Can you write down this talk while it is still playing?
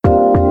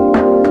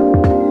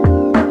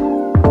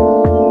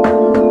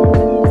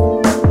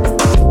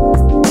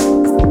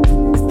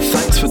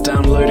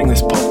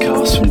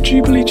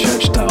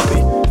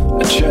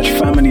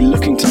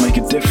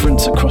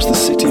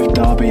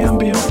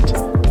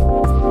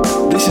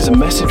a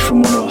message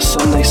from one of our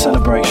Sunday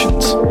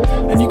celebrations,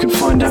 and you can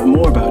find out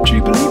more about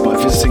Jubilee by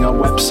visiting our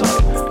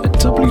website at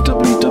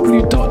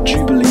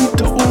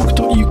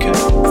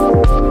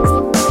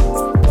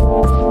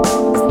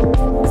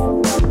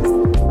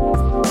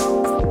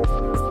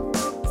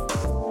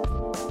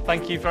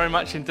Thank you very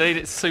much indeed.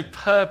 It's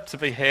superb to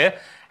be here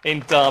in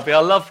Derby. I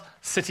love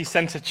city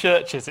centre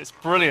churches. It's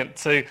brilliant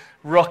to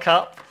rock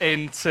up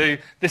into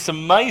this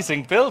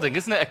amazing building.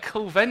 Isn't it a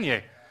cool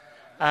venue?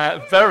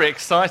 Very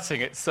exciting.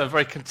 It's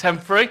very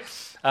contemporary,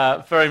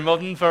 very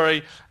modern,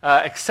 very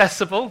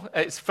accessible.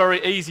 It's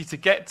very easy to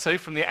get to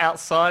from the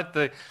outside.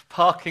 The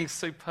parking's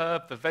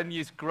superb, the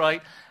venue's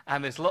great,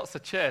 and there's lots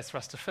of chairs for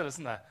us to fill,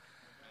 isn't there?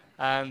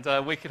 And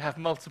we could have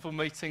multiple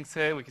meetings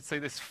here. We could see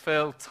this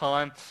fill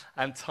time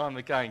and time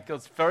again.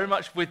 God's very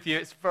much with you.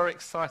 It's very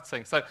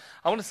exciting. So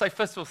I want to say,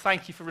 first of all,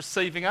 thank you for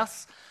receiving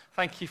us.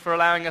 Thank you for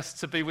allowing us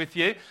to be with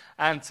you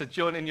and to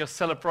join in your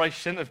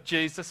celebration of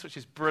Jesus, which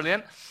is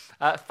brilliant.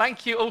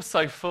 Thank you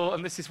also for,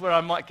 and this is where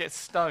I might get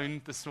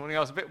stoned this morning.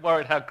 I was a bit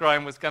worried how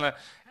Graham was going to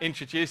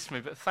introduce me,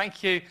 but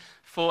thank you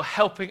for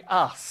helping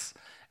us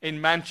in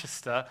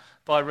Manchester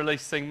by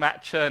releasing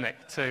Matt Chernick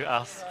to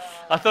us.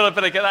 I thought I'd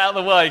better get that out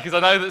of the way because I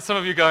know that some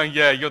of you are going,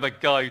 yeah, you're the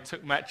guy who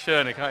took Matt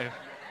Chernick, aren't you?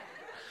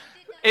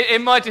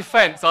 In my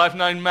defence, I've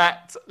known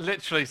Matt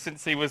literally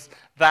since he was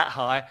that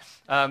high.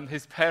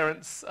 His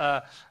parents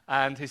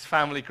and his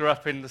family grew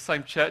up in the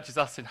same church as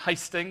us in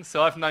Hastings,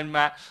 so I've known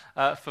Matt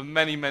for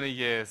many, many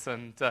years,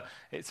 and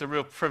it's a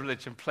real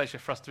privilege and pleasure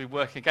for us to be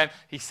working again.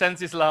 He sends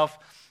his love,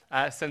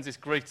 sends his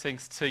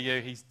greetings to you.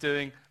 He's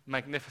doing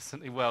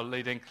magnificently well,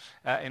 leading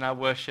in our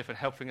worship and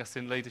helping us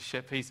in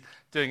leadership. He's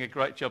doing a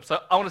great job.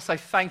 So I want to say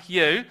thank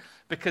you,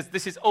 because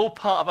this is all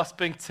part of us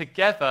being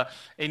together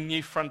in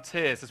New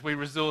Frontiers as we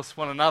resource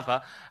one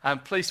another.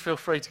 And please feel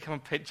free to come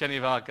and pitch any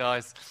of our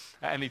guys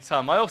at any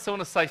time. I also want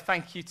to say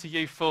thank you to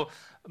you for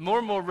more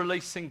and more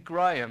releasing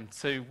Graham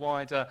to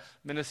wider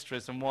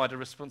ministries and wider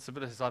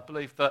responsibilities. I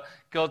believe that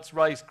God's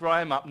raised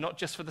Graham up not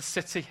just for the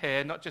city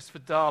here, not just for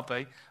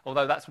Derby,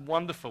 although that's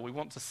wonderful. We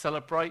want to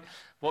celebrate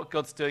what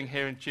God's doing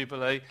here in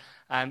Jubilee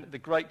and the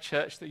great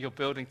church that you're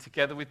building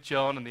together with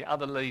John and the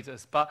other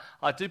leaders. But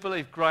I do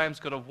believe Graham's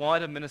got a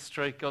wider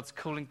ministry. God's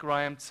calling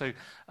Graham to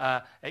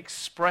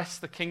express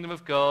the kingdom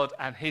of God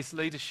and his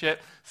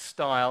leadership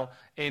style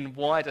in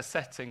wider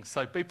settings.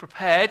 So be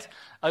prepared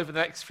over the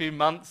next few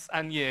months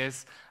and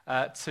years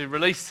to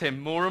release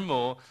him more and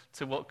more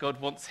to what God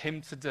wants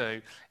him to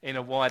do in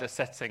a wider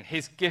setting.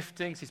 His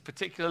giftings, his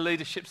particular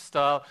leadership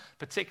style,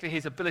 particularly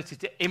his ability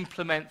to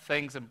implement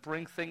things and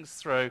bring things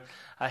through.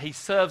 He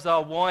serves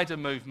our wider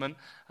movement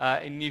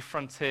in New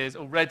Frontiers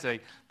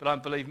already, but I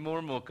believe more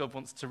and more God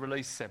wants to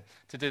release him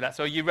to do that.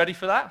 So are you ready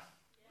for that?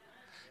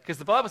 Because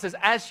the Bible says,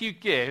 as you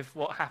give,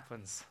 what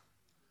happens?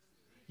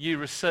 You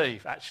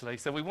receive, actually.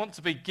 So we want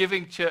to be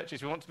giving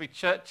churches. We want to be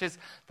churches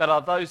that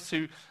are those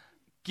who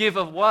give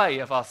away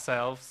of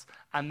ourselves,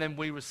 and then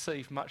we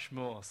receive much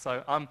more.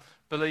 So I'm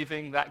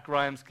believing that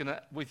Graham's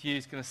with you,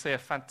 is going to see a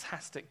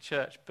fantastic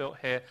church built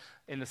here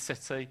in the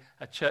city,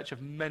 a church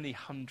of many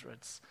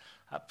hundreds,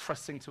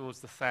 pressing towards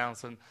the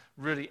 1,000,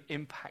 really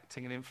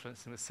impacting and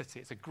influencing the city.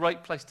 It's a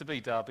great place to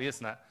be, Derby,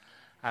 isn't it?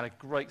 And a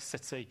great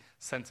city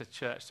centre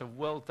church. So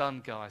well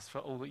done, guys, for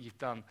all that you've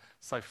done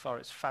so far.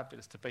 It's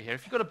fabulous to be here.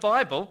 If you've got a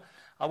Bible,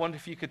 I wonder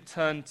if you could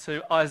turn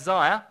to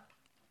Isaiah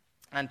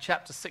and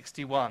chapter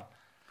 61.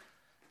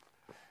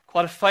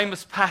 Quite a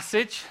famous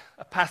passage,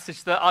 a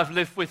passage that I've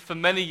lived with for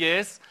many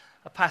years,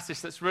 a passage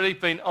that's really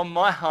been on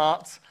my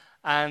heart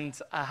and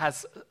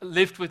has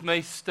lived with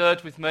me,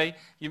 stirred with me.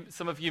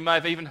 Some of you may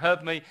have even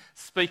heard me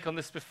speak on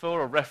this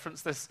before or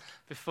reference this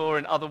before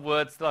in other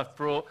words that I've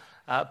brought.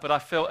 But I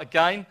feel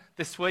again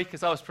this week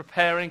as I was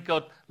preparing,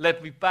 God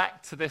led me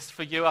back to this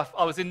for you.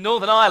 I was in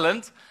Northern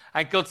Ireland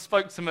and God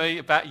spoke to me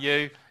about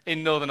you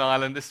in Northern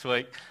Ireland this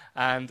week.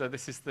 And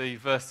this is the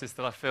verses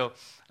that I feel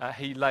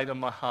he laid on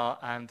my heart.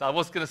 And I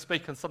was going to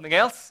speak on something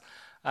else.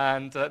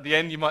 And at the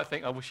end, you might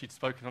think, I wish you'd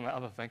spoken on that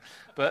other thing.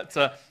 But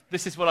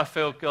this is what I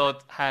feel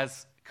God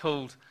has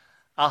called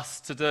us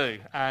to do.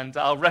 And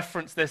I'll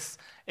reference this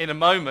in a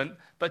moment.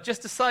 But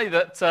just to say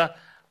that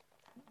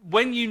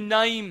when you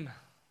name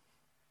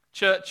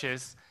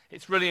churches,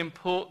 it's really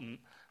important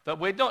that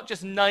we're not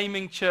just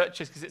naming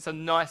churches because it's a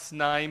nice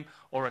name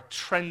or a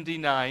trendy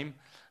name.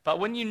 But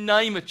when you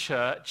name a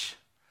church,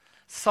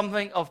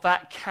 something of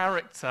that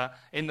character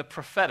in the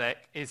prophetic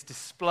is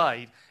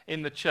displayed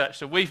in the church.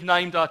 So we've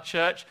named our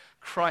church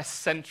Christ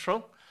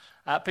Central.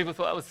 People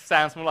thought that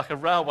sounds more like a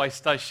railway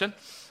station.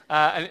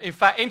 And in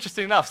fact,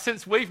 interesting enough,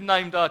 since we've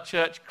named our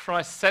church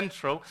Christ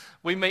Central,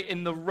 we meet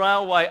in the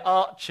railway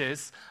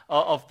arches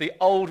of the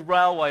old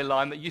railway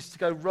line that used to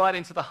go right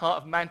into the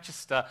heart of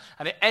Manchester,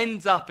 and it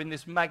ends up in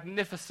this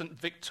magnificent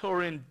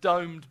Victorian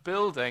domed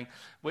building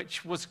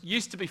which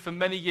used to be for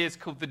many years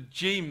called the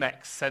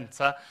GMEX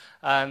Centre,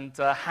 and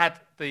had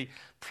the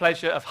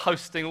pleasure of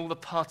hosting all the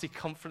party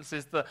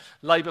conferences. The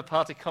Labour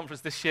Party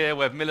conference this year,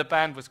 where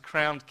Miliband was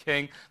crowned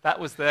king, that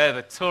was there.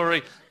 The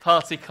Tory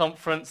Party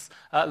conference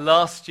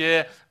last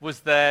year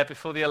was there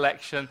before the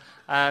election,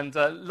 and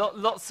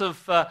lots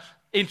of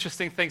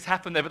interesting things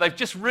happened there. But they've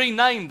just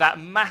renamed that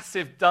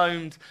massive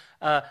domed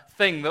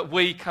thing that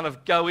we kind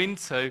of go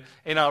into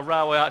in our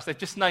railway arch. They've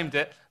just named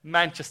it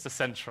Manchester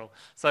Central.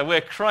 So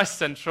we're Christ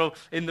Central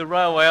in the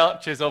railway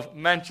arches of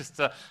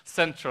Manchester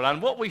Central.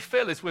 And what we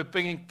feel is we're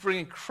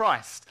bringing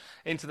Christ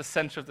into the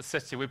centre of the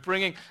city. We're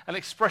bringing an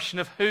expression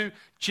of who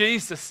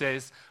Jesus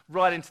is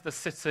right into the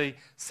city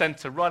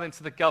centre, right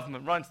into the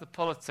government, right into the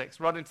politics,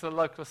 right into the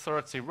local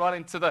authority, right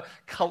into the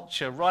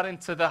culture, right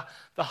into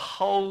the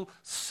whole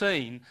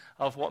scene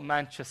of what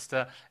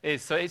Manchester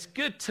is. So it's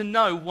good to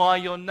know why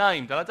you're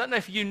named. And I don't know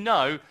if you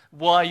know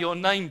why you're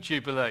named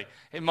Jubilee.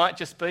 It might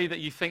just be that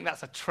you think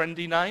that's a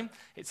trendy name.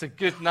 It's a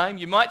good name.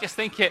 You might just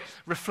think it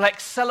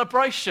reflects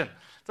celebration,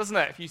 doesn't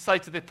it? If you say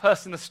to the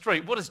person in the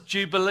street, what does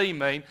Jubilee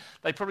mean?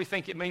 They probably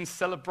think it means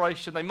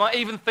celebration. They might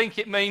even think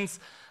it means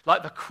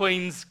like the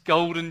Queen's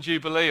Golden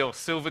Jubilee or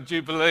Silver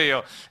Jubilee,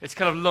 or it's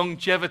kind of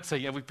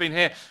longevity. You know, we've been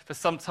here for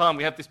some time.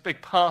 We have this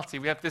big party.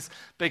 We have this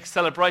big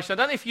celebration. I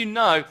don't know if you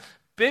know,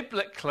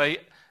 biblically,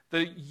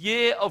 the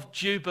year of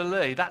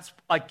Jubilee, that's,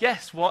 I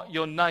guess, what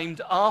you're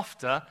named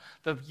after.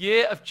 The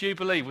year of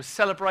Jubilee was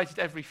celebrated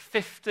every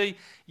 50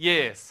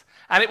 years.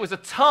 And it was a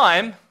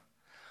time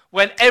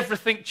when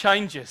everything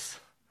changes.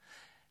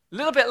 A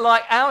little bit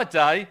like our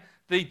day,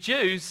 the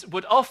Jews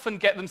would often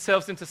get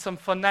themselves into some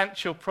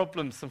financial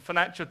problems, some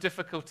financial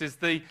difficulties.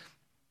 The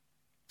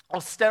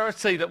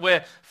austerity that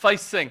we're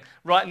facing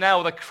right now,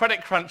 or the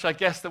credit crunch, I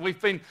guess, that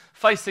we've been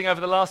facing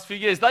over the last few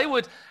years, they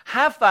would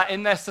have that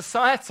in their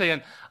society.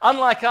 And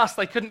unlike us,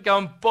 they couldn't go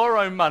and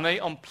borrow money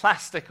on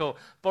plastic or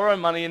borrow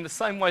money in the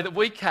same way that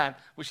we can,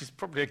 which is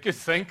probably a good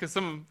thing because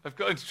some have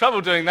got into trouble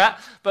doing that.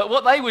 But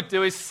what they would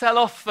do is sell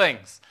off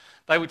things.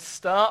 They would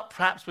start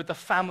perhaps with the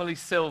family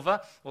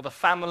silver or the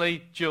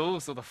family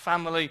jewels or the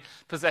family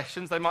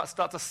possessions. They might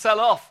start to sell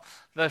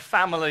off their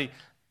family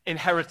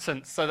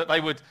inheritance so that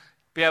they would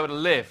be able to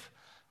live.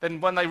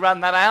 Then when they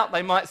ran that out,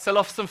 they might sell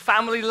off some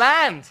family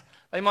land.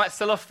 They might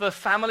sell off the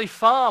family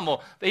farm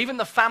or even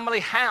the family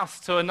house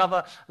to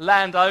another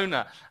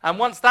landowner. And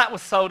once that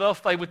was sold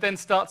off, they would then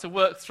start to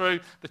work through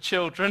the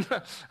children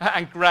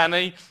and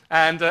granny,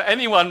 and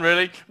anyone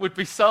really would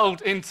be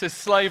sold into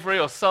slavery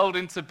or sold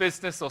into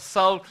business or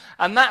sold.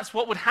 And that's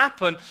what would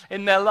happen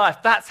in their life.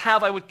 That's how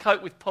they would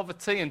cope with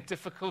poverty and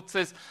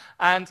difficulties.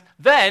 And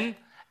then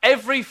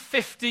every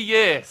 50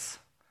 years,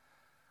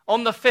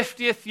 on the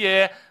 50th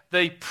year,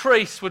 the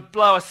priest would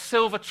blow a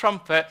silver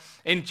trumpet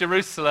in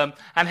Jerusalem,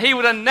 and he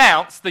would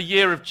announce the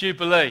year of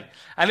Jubilee.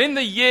 And in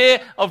the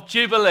year of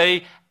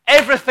Jubilee,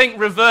 everything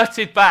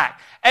reverted back.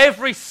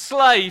 Every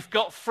slave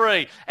got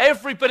free.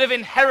 Every bit of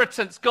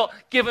inheritance got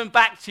given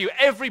back to you.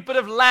 Every bit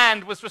of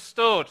land was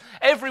restored.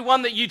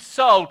 Everyone that you'd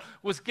sold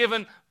was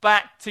given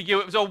back to you.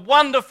 It was a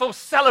wonderful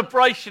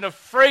celebration of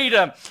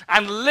freedom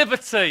and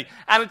liberty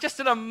and just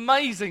an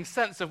amazing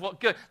sense of what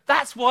good.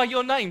 That's why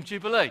you're named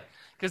Jubilee.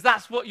 Because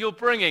that's what you're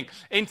bringing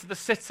into the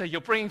city.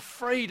 You're bringing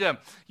freedom.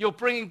 You're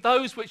bringing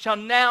those which are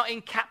now in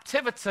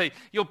captivity.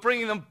 You're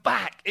bringing them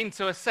back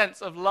into a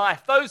sense of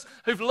life. Those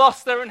who've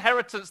lost their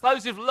inheritance,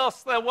 those who've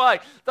lost their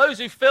way, those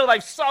who feel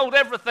they've sold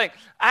everything,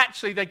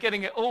 actually they're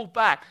getting it all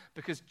back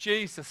because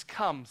Jesus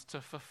comes to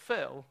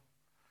fulfill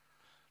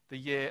the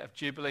year of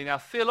Jubilee. Now,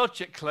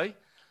 theologically,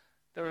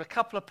 there are a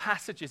couple of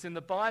passages in the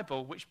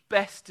Bible which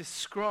best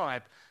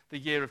describe the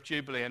year of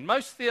Jubilee. And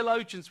most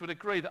theologians would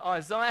agree that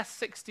Isaiah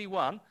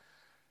 61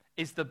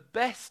 is the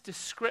best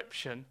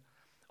description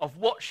of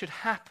what should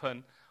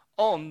happen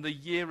on the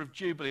year of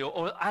Jubilee,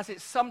 or as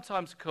it's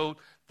sometimes called,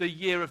 the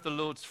year of the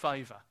Lord's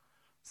favour.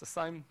 It's the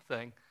same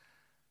thing.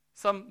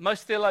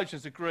 Most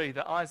theologians agree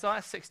that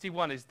Isaiah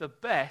 61 is the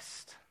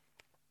best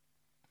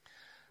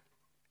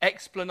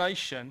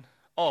explanation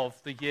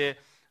of the year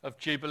of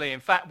Jubilee. In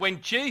fact,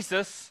 when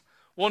Jesus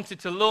wanted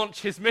to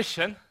launch his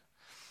mission,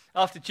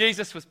 after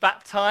Jesus was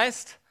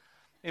baptized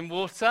in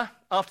water,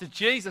 after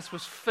Jesus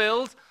was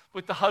filled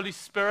with the Holy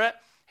Spirit,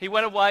 he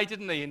went away,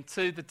 didn't he,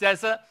 into the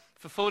desert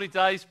for 40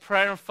 days,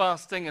 prayer and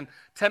fasting and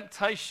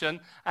temptation.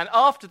 And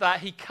after that,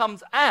 he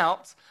comes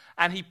out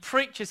and he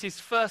preaches his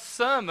first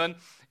sermon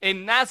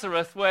in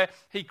Nazareth, where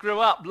he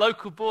grew up.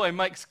 Local boy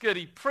makes good.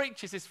 He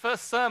preaches his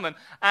first sermon,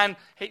 and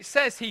it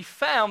says he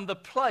found the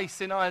place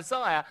in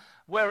Isaiah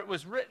where it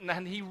was written,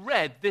 and he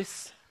read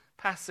this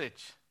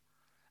passage.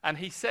 And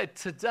he said,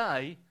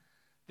 today,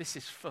 this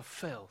is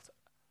fulfilled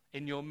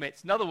in your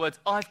midst. In other words,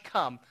 I've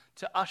come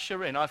to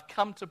usher in, I've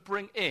come to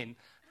bring in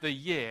the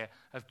year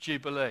of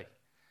Jubilee.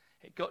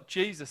 It got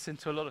Jesus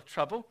into a lot of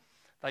trouble.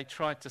 They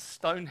tried to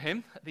stone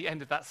him at the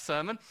end of that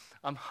sermon.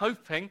 I'm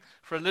hoping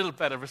for a little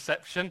better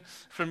reception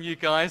from you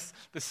guys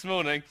this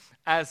morning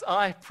as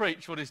I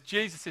preach what is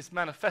Jesus'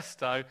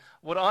 manifesto,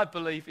 what I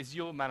believe is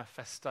your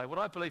manifesto, what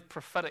I believe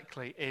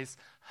prophetically is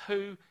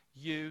who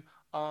you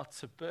are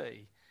to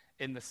be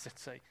in the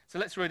city. So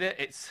let's read it.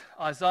 It's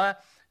Isaiah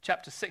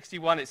chapter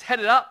 61. It's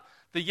headed up,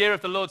 the year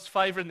of the Lord's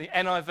favour in the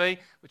NIV,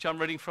 which I'm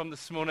reading from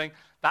this morning.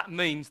 That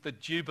means the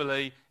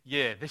Jubilee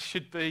year. This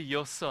should be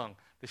your song.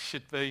 This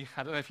should be,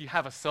 I don't know if you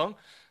have a song.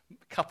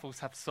 Couples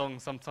have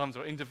songs sometimes,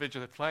 or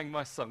individuals are playing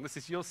my song. This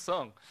is your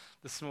song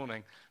this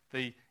morning,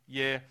 the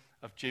year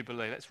of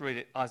Jubilee. Let's read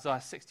it.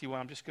 Isaiah 61.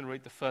 I'm just going to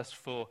read the first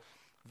 4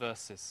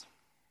 verses.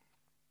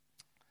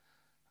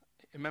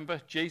 Remember,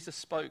 Jesus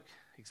spoke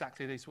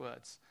exactly these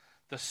words.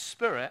 The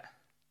Spirit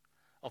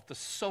of the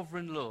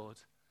sovereign Lord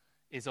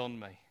is on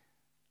me,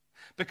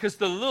 because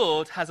the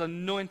Lord has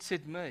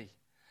anointed me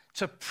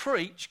to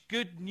preach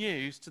good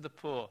news to the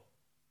poor.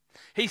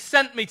 He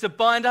sent me to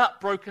bind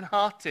up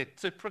brokenhearted,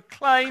 to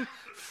proclaim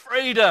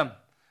freedom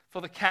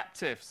for the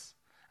captives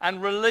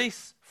and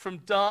release from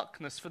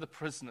darkness for the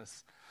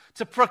prisoners,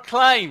 to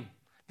proclaim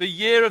the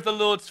year of the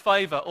Lord's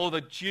favour, or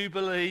the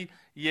Jubilee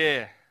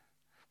year,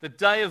 the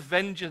day of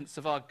vengeance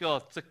of our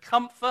God, to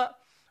comfort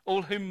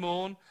all who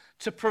mourn,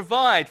 to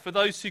provide for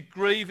those who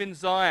grieve in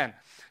Zion,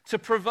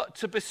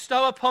 to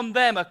bestow upon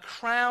them a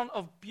crown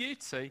of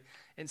beauty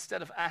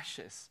instead of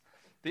ashes,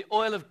 the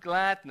oil of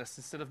gladness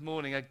instead of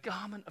mourning, a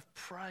garment of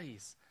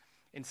praise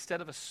instead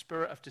of a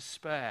spirit of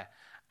despair.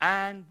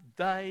 And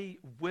they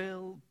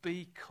will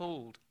be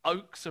called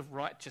oaks of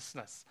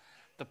righteousness,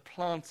 the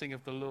planting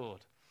of the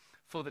Lord,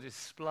 for the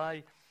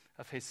display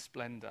of his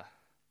splendour.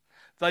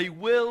 They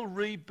will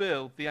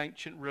rebuild the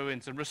ancient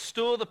ruins and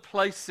restore the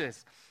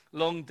places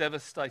long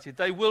devastated.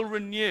 They will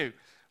renew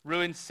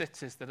ruined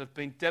cities that have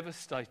been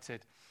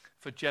devastated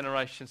for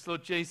generations.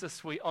 Lord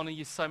Jesus, we honour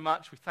you so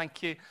much. We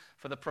thank you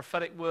for the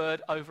prophetic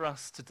word over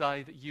us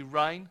today, that you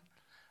reign,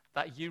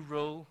 that you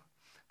rule,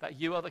 that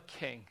you are the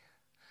King.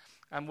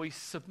 And we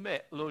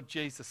submit, Lord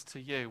Jesus,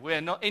 to you.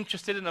 We're not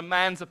interested in a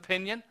man's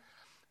opinion.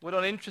 We're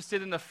not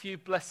interested in a few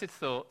blessed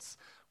thoughts.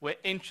 We're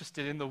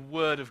interested in the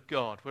word of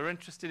God. We're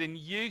interested in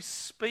you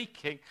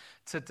speaking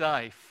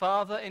today.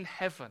 Father in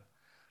heaven,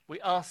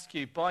 we ask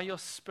you, by your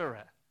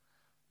Spirit,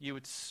 you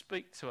would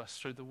speak to us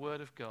through the word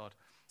of God.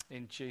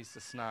 In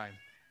Jesus' name.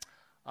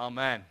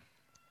 Amen.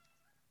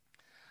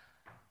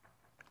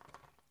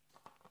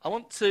 I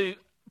want to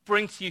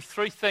bring to you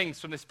 3 things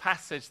from this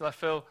passage that I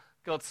feel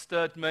God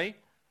stirred me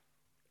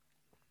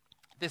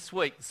this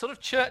week. The sort of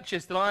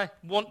churches that I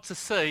want to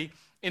see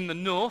in the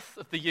north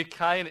of the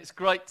UK, and it's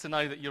great to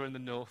know that you're in the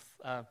north,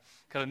 kind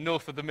of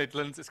north of the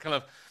Midlands. It's kind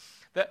of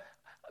that.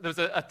 There was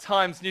a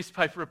Times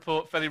newspaper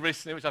report fairly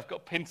recently, which I've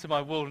got pinned to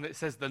my wall, and it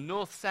says the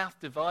north-south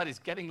divide is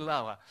getting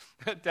lower.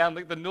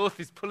 The north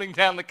is pulling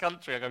down the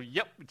country. I go,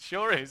 yep, it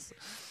sure is.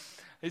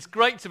 It's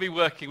great to be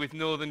working with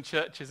northern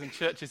churches and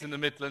churches in the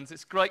Midlands.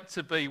 It's great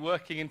to be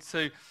working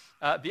into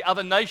the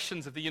other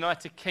nations of the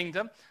United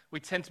Kingdom. We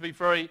tend to be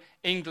very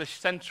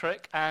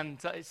English-centric, and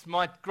it's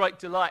my great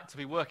delight to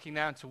be working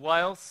now into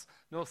Wales,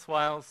 North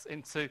Wales,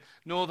 into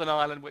Northern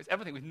Ireland. Well, it's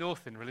everything with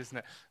North in, really, isn't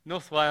it?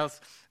 North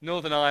Wales,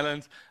 Northern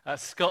Ireland,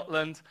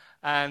 Scotland,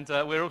 and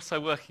we're also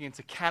working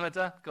into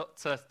Canada. Got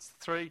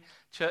 3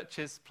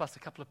 churches plus a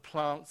couple of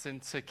plants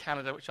into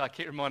Canada, which I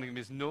keep reminding them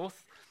is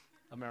North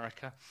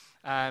America,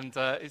 and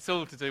it's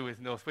all to do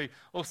with North. We've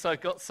also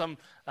got some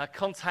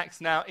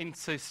contacts now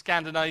into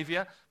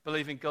Scandinavia,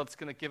 believing God's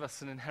going to give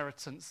us an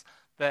inheritance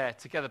there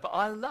together. But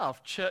I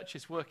love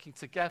churches working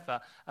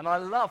together, and I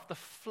love the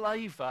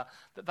flavour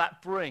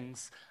that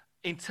brings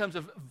in terms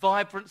of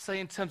vibrancy,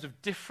 in terms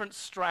of different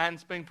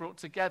strands being brought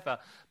together.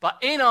 But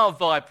in our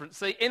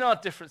vibrancy, in our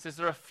differences,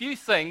 there are a few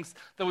things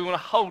that we want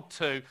to hold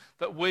to,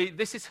 that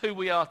this is who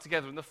we are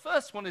together. And the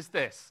first one is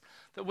this,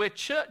 that we're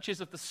churches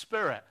of the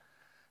Spirit.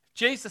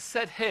 Jesus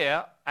said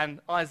here,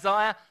 and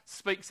Isaiah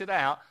speaks it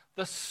out,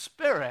 the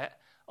Spirit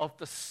of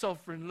the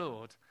sovereign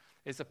Lord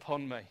is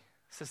upon me. It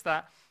says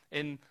that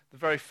in the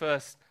very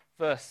first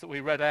verse that we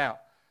read out.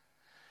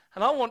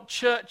 And I want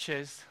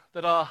churches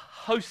that are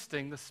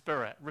hosting the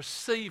Spirit,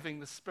 receiving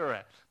the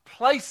Spirit,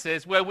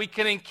 places where we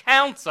can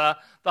encounter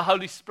the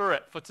Holy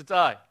Spirit for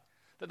today.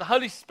 That the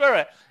Holy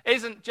Spirit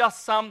isn't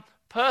just some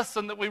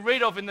person that we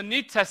read of in the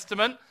New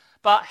Testament,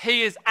 but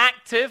he is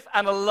active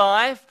and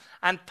alive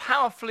and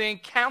powerfully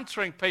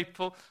encountering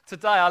people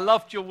today. I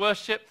loved your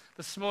worship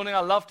this morning. I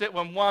loved it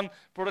when one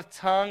brought a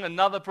tongue,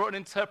 another brought an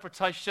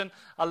interpretation.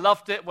 I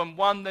loved it when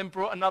one then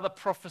brought another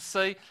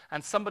prophecy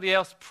and somebody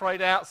else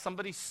prayed out,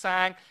 somebody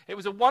sang. It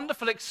was a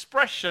wonderful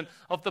expression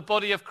of the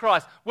body of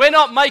Christ. We're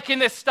not making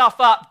this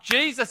stuff up.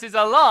 Jesus is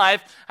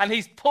alive and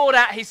he's poured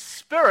out his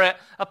Spirit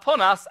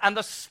upon us, and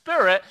the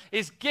Spirit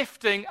is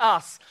gifting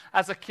us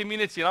as a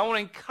community. And I want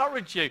to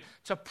encourage you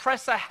to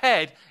press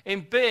ahead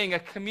in being a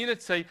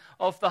community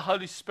of the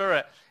Holy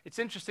Spirit. It's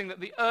interesting that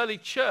the early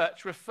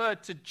church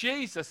referred to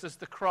Jesus as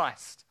the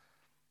Christ.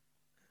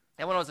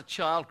 And when I was a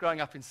child growing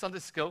up in Sunday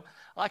school,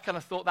 I kind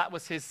of thought that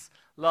was his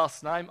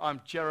last name.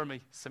 I'm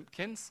Jeremy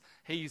Simpkins.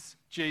 He's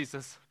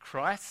Jesus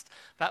Christ.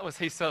 That was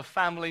his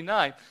family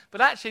name.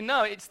 But actually,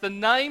 no, it's the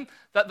name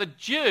that the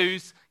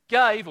Jews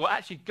gave, or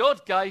actually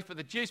God gave, but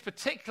the Jews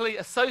particularly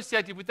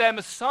associated with their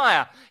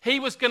Messiah. He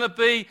was going to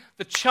be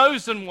the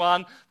chosen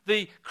one.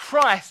 The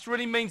Christ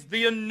really means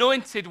the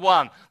anointed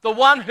one, the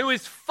one who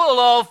is full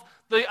of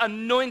the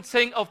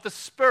anointing of the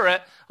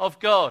Spirit of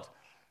God.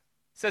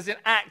 It says in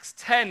Acts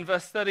 10,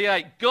 verse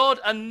 38, God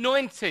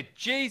anointed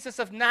Jesus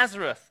of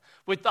Nazareth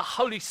with the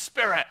Holy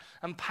Spirit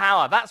and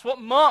power. That's what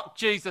marked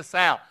Jesus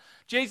out.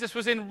 Jesus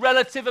was in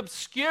relative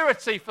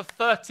obscurity for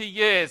 30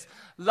 years,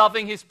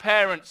 loving his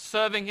parents,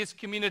 serving his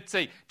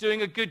community,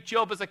 doing a good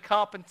job as a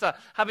carpenter,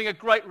 having a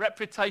great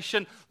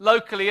reputation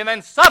locally, and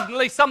then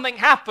suddenly something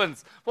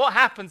happens. What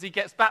happens? He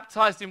gets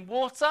baptized in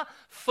water,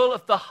 full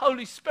of the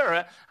Holy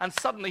Spirit, and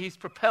suddenly he's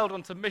propelled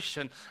onto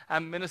mission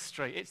and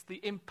ministry. It's the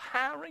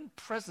empowering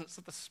presence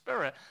of the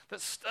Spirit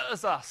that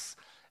stirs us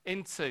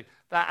into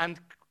that, and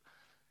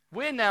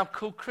we're now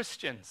called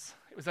Christians.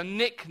 It was a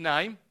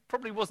nickname.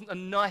 Probably wasn't a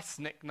nice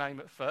nickname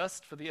at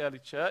first for the early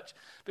church,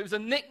 but it was a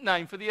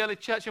nickname for the early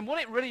church. And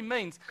what it really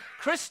means,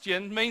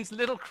 Christian means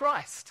little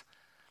Christ.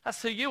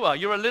 That's who you are.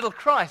 You're a little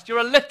Christ. You're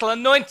a little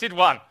anointed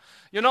one.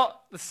 You're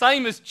not the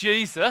same as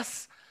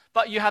Jesus,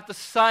 but you have the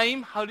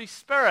same Holy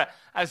Spirit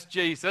as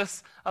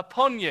Jesus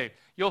upon you.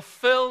 You're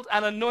filled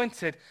and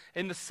anointed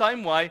in the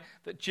same way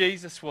that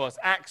Jesus was.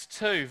 Acts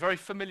 2, very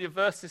familiar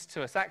verses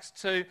to us. Acts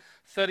 2,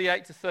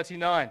 38 to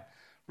 39.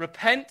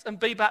 Repent and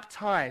be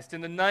baptized in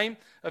the name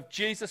of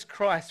Jesus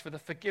Christ for the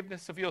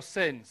forgiveness of your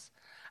sins,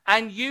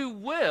 and you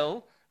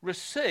will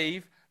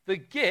receive the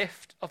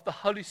gift of the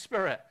Holy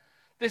Spirit.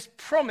 This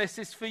promise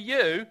is for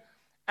you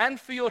and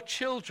for your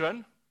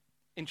children,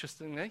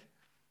 interestingly,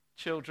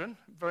 children,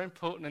 very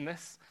important in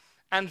this,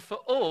 and for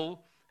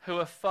all who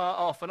are far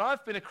off. And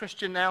I've been a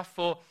Christian now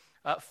for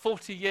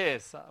 40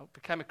 years. I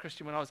became a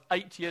Christian when I was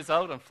 8 years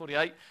old. I'm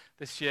 48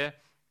 this year.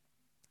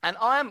 And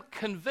I am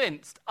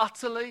convinced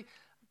utterly.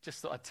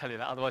 Just thought I'd tell you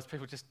that, otherwise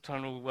people just try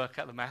and all work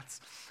out the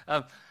maths.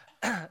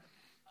 I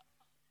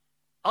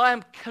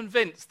am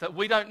convinced that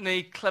we don't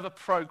need clever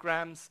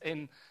programs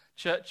in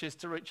churches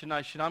to reach a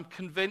nation. I'm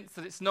convinced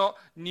that it's not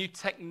new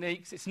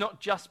techniques, it's not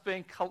just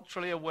being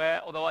culturally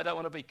aware, although I don't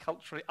want to be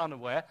culturally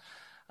unaware.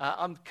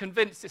 I'm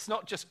convinced it's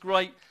not just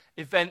great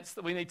events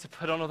that we need to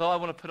put on, although I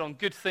want to put on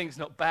good things,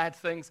 not bad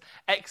things.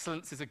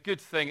 Excellence is a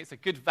good thing. It's a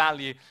good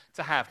value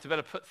to have, to be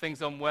able to put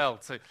things on well,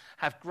 to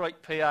have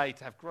great PA,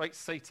 to have great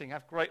seating,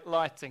 have great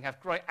lighting, have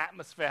great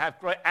atmosphere, have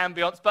great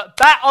ambience. But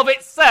that of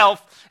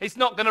itself is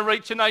not going to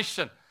reach a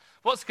nation.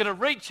 What's going to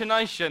reach a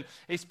nation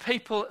is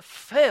people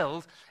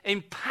filled,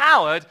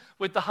 empowered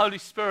with the Holy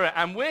Spirit.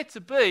 And we're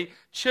to be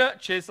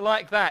churches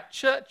like that,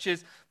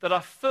 churches that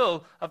are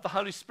full of the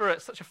Holy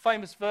Spirit. Such a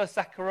famous verse,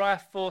 Zechariah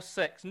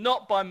 4:6,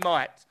 not by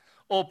might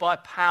or by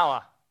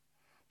power,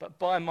 but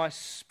by my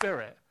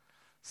Spirit,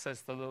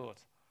 says the Lord.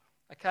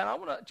 Okay, and I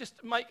want to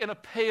just make an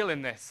appeal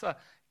in this.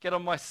 Get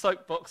on my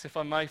soapbox, if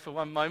I may, for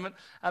one moment,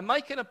 and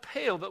make an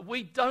appeal that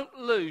we don't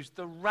lose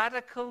the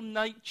radical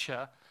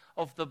nature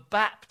of the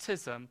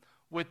baptism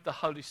with the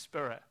Holy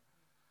Spirit.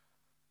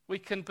 We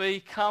can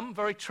become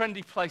very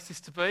trendy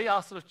places to be.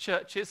 Our sort of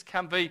churches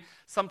can be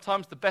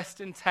sometimes the best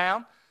in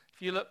town.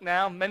 If you look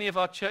now, many of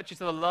our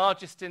churches are the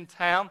largest in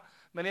town.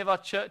 Many of our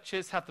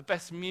churches have the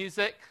best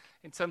music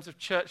in terms of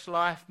church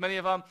life. Many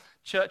of our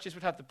churches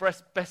would have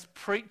the best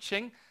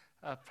preaching,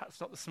 perhaps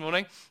not this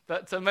morning,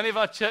 but many of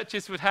our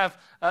churches would have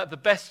the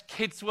best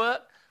kids'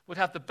 work, would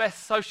have the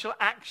best social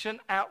action,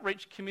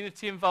 outreach,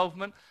 community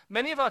involvement.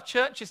 Many of our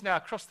churches now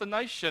across the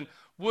nation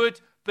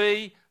would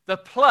be the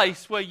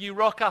place where you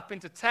rock up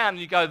into town and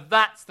you go,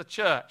 that's the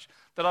church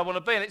that I want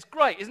to be. And it's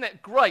great, isn't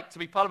it great to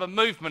be part of a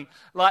movement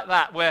like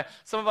that, where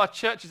some of our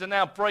churches are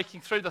now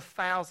breaking through the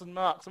 1,000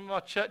 mark. Some of our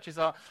churches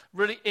are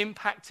really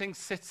impacting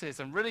cities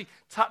and really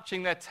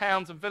touching their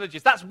towns and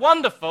villages. That's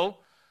wonderful,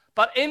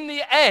 but in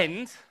the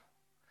end,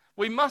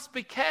 we must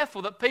be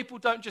careful that people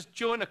don't just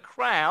join a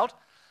crowd,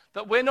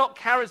 that we're not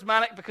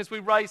charismatic because we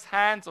raise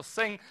hands or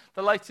sing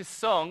the latest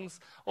songs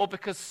or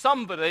because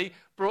somebody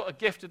brought a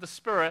gift of the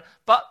Spirit,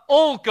 but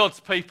all God's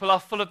people are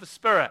full of the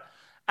Spirit.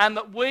 And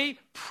that we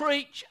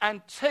preach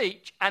and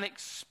teach and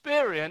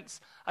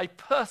experience a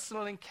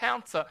personal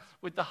encounter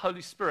with the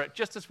Holy Spirit,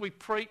 just as we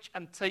preach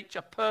and teach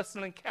a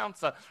personal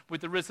encounter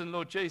with the risen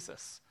Lord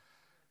Jesus,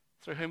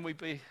 through whom we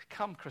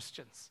become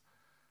Christians.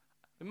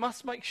 We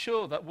must make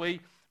sure that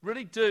we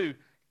really do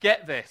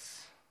get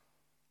this.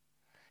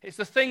 It's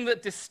the thing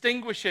that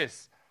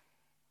distinguishes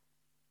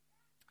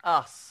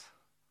us,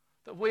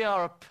 that we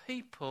are a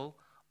people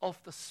of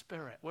the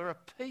Spirit. We're a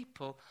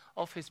people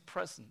of His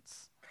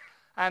presence.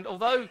 And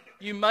although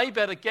you may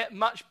better get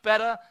much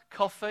better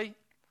coffee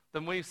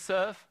than we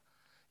serve,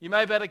 you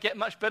may better get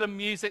much better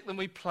music than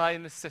we play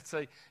in the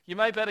city, you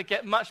may better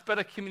get much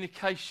better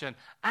communication,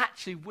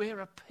 actually we're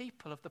a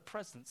people of the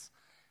presence.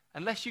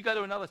 Unless you go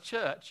to another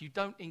church, you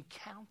don't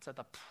encounter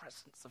the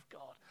presence of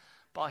God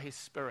by His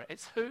Spirit.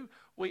 It's who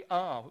we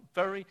are,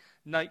 very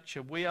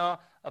nature. We are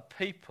a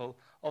people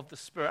of the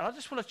Spirit. And I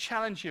just want to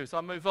challenge you as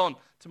I move on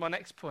to my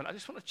next point. I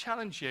just want to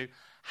challenge you.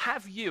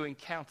 Have you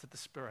encountered the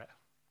Spirit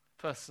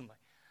personally?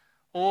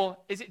 Or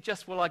is it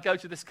just, well, I go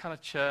to this kind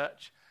of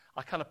church,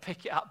 I kind of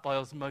pick it up by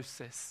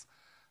osmosis.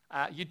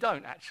 You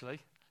don't actually.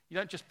 You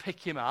don't just pick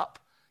him up.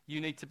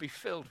 You need to be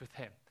filled with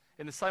him.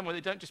 In the same way,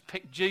 they don't just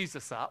pick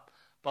Jesus up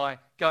by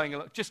going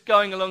along. Just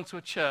going along to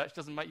a church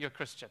doesn't make you a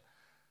Christian.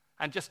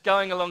 And just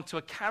going along to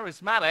a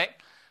charismatic,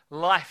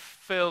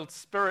 life-filled,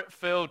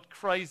 spirit-filled,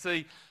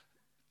 crazy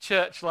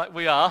church like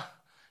we are,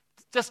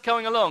 just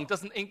going along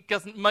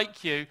doesn't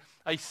make you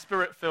a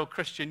spirit-filled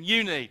Christian.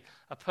 You need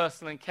a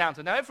personal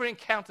encounter. Now, every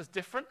encounter is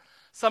different.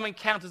 Some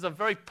encounters are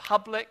very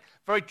public,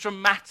 very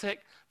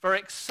dramatic, very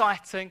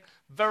exciting,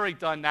 very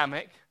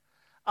dynamic.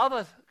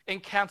 Other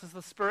encounters of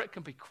the Spirit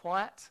can be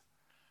quiet,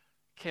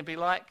 can be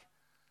like,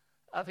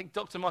 I think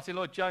Dr. Martin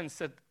Lloyd-Jones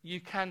said,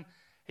 he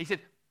said,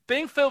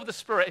 being filled with the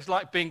Spirit is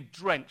like being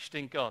drenched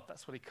in God.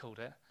 That's what he called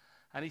it.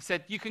 And he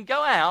said, you can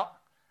go out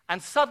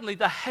and suddenly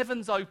the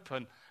heavens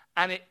open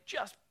and it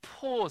just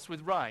pours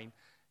with rain.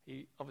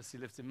 He obviously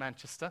lives in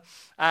Manchester.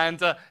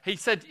 And he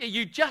said,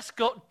 you just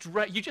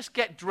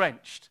get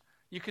drenched.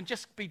 You can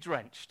just be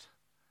drenched.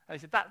 And he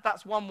said,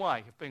 that's one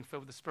way of being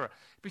filled with the Spirit.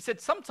 But he said,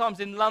 sometimes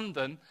in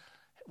London,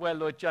 where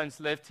Lloyd-Jones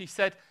lived, he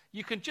said,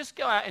 you can just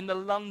go out in the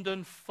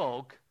London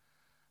fog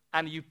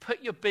and you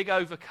put your big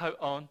overcoat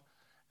on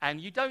and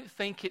you don't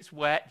think it's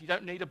wet, you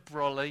don't need a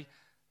brolly,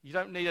 you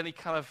don't need any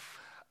kind of,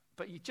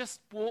 but you just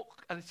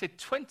walk, and he said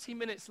 20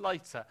 minutes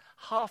later,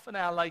 half an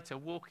hour later,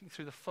 walking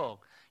through the fog,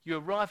 you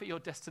arrive at your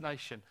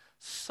destination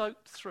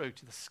soaked through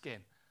to the skin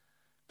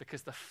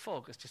because the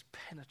fog has just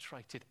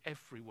penetrated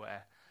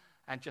everywhere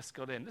and just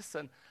got in.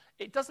 Listen,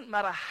 it doesn't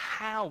matter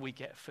how we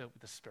get filled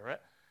with the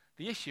Spirit.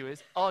 The issue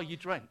is, are you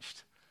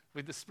drenched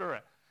with the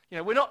Spirit? You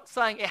know, we're not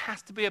saying it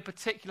has to be a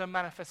particular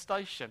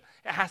manifestation.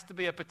 It has to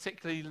be a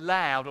particularly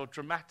loud or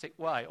dramatic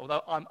way,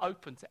 although I'm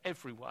open to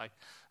every way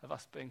of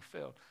us being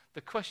filled.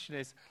 The question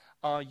is,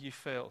 are you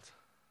filled?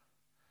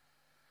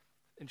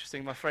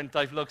 Interesting, my friend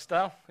Dave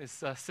Logsdale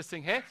is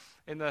sitting here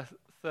in the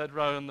third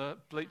row on the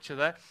bleacher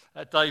there.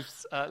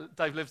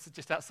 Dave lives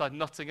just outside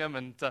Nottingham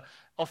and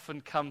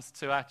often comes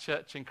to our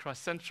church in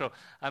Christ Central.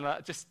 And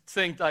just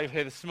seeing Dave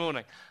here this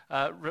morning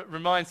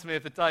reminds me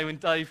of the day when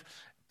Dave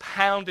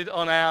pounded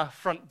on our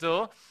front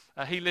door.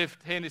 He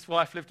and his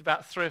wife lived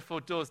about 3 or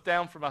 4 doors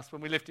down from us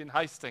when we lived in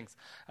Hastings.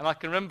 And I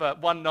can remember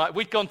one night,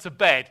 we'd gone to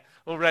bed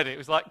already. It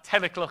was like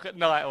 10 o'clock at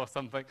night or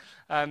something.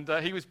 And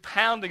he was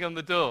pounding on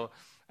the door.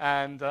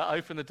 And I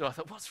opened the door. I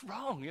thought, what's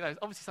wrong? You know,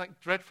 obviously something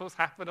dreadful's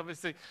happened.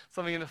 Obviously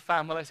something in the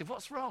family. I said,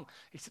 what's wrong?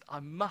 He said, I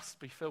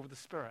must be filled with the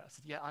Spirit. I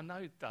said, yeah, I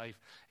know, Dave.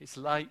 It's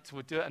late.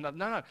 We'll do it. And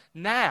no,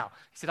 now.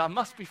 He said, I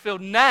must be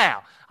filled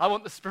now. I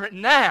want the Spirit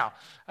now.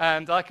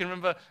 And I can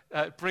remember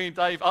bringing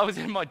Dave. I was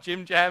in my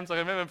gym jams. I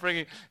remember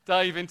bringing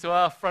Dave into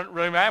our front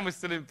room. Anne was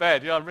still in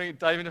bed. You know, I'm bringing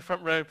Dave in the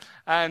front room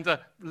and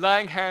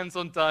laying hands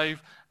on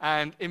Dave.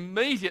 And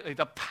immediately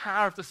the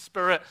power of the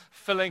Spirit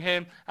filling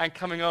him and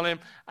coming on him.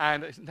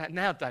 And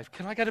now, Dave,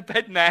 can I go to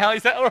bed now?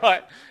 Is that all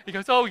right? He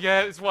goes, oh,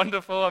 yeah, it's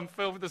wonderful. I'm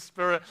filled with the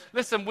Spirit.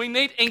 Listen, we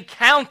need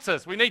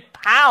encounters. We need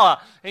power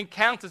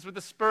encounters with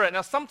the Spirit.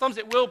 Now, sometimes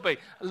it will be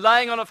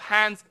laying on of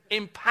hands,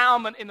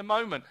 empowerment in the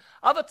moment.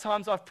 Other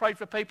times I've prayed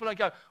for people and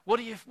I go, what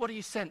do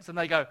you sense? And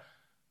they go,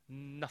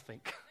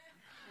 nothing.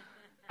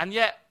 And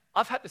yet,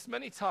 I've had this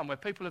many times where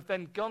people have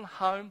then gone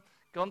home,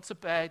 gone to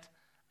bed,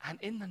 and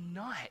in the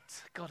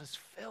night, God has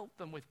filled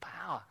them with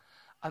power.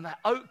 And they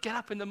get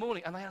up in the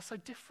morning and they are so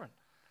different.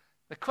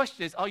 The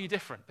question is, are you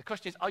different? The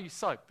question is, are you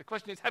soaked? The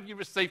question is, have you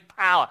received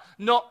power?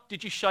 Not,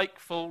 did you shake,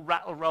 fall,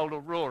 rattle, roll, or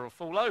roar, or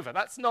fall over?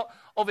 That's not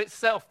of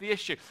itself the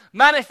issue.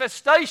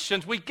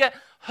 Manifestations, we get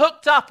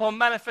hooked up on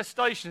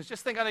manifestations.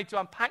 Just think I need to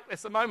unpack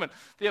this a moment.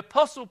 The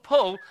Apostle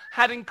Paul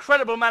had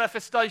incredible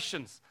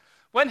manifestations.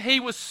 When he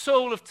was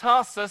Saul of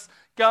Tarsus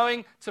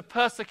going to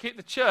persecute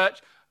the church,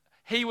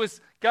 he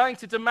was going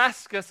to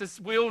Damascus,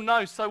 as we all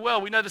know so well.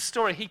 We know the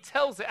story. He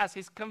tells it as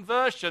his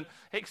conversion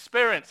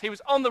experience. He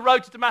was on the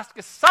road to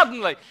Damascus.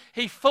 Suddenly,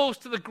 he falls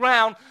to the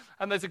ground,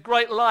 and there's a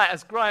great light,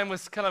 as Graham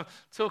was kind of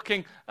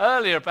talking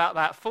earlier about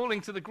that,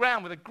 falling to the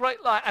ground with a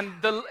great light. And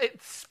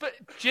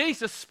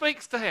Jesus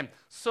speaks to him,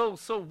 Saul,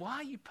 Saul, why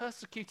are you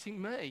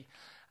persecuting me?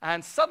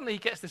 And suddenly he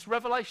gets this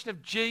revelation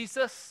of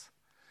Jesus.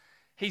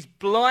 He's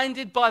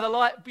blinded by the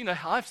light. You know,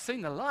 I've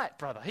seen the light,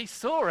 brother. He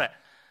saw it.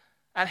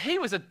 And he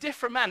was a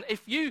different man.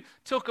 If you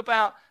talk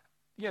about,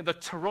 you know, the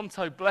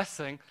Toronto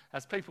blessing,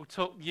 as people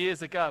talked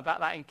years ago about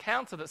that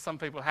encounter that some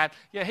people had,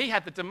 yeah, he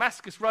had the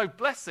Damascus Road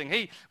blessing.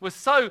 He was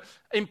so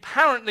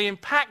apparently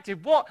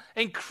impacted. What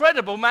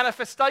incredible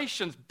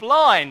manifestations.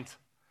 Blind,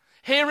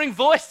 hearing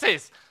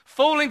voices,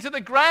 falling to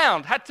the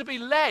ground, had to be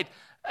led,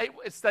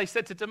 they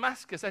said, to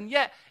Damascus. And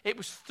yet, it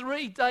was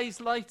 3 days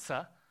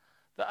later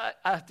that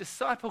a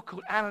disciple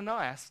called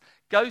Ananias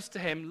goes to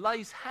him,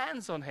 lays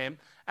hands on him,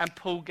 and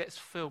Paul gets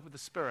filled with the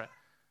Spirit.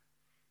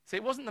 See,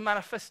 it wasn't the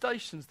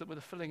manifestations that were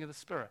the filling of the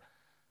Spirit.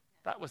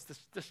 That was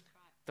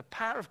the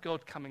power of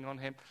God coming on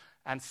him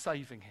and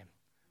saving him.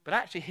 But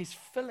actually, his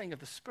filling of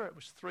the Spirit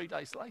was 3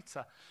 days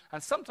later.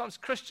 And sometimes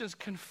Christians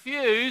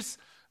confuse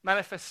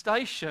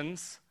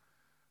manifestations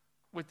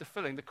with the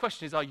filling. The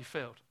question is, are you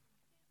filled?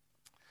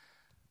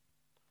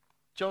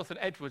 Jonathan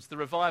Edwards, the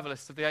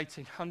revivalist of the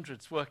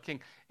 1800s,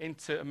 working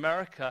into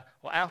America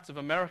or out of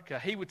America,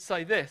 he would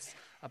say this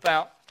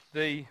about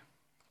the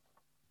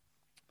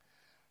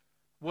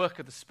work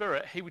of the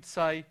Spirit. He would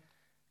say,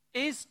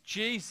 is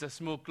Jesus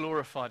more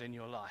glorified in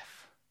your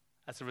life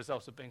as a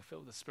result of being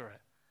filled with the Spirit?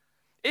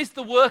 Is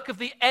the work of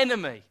the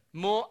enemy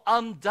more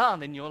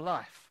undone in your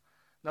life?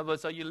 In other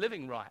words, are you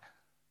living right?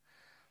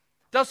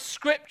 Does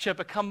Scripture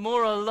become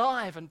more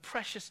alive and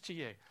precious to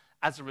you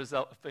as a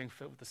result of being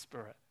filled with the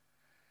Spirit?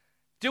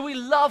 Do we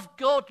love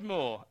God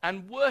more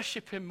and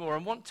worship him more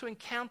and want to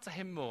encounter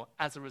him more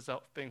as a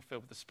result of being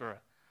filled with the Spirit?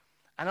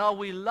 And are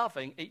we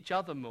loving each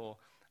other more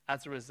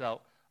as a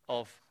result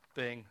of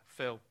being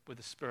filled with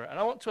the Spirit? And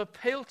I want to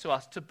appeal to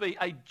us to be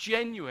a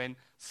genuine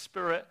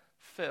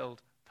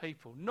Spirit-filled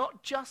people,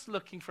 not just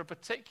looking for a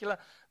particular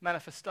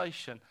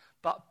manifestation,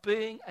 but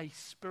being a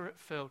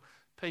Spirit-filled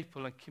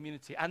people and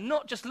community. And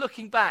not just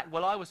looking back,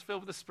 well, I was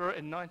filled with the Spirit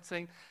in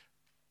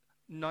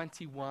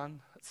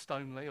 1991 at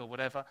Stoneleigh or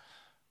whatever,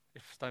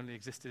 if Stoneleigh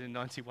existed in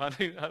 91,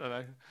 I don't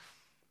know.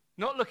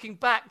 Not looking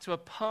back to a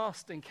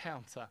past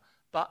encounter,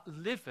 but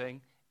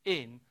living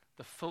in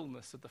the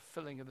fullness of the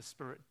filling of the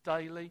Spirit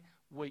daily,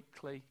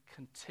 weekly,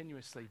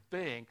 continuously,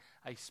 being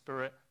a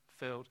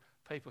Spirit-filled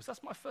people. So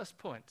that's my first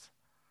point,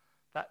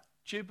 that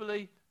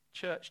Jubilee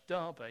Church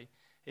Derby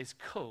is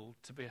called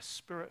to be a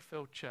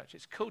Spirit-filled church.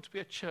 It's called to be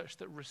a church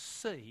that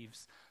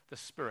receives the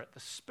Spirit. The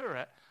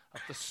Spirit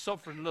of the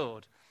Sovereign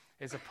Lord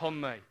is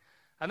upon me.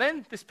 And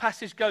then this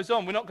passage goes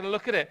on. We're not going to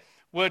look at it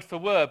word for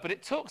word, but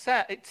it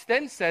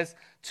then says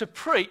to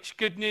preach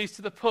good news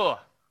to the poor.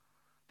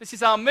 This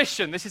is our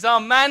mission. This is our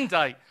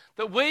mandate,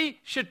 that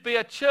we should be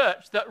a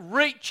church that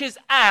reaches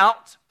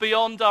out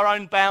beyond our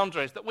own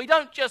boundaries, that we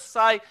don't just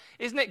say,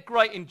 isn't it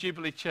great in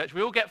Jubilee Church?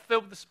 We all get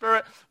filled with the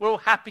Spirit. We're all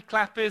happy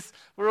clappers.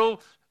 We're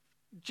all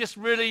just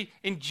really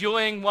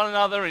enjoying one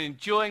another and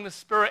enjoying the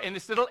Spirit in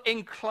this little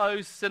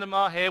enclosed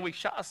cinema here. We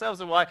shut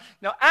ourselves away.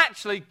 Now,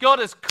 actually, God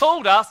has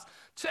called us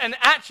and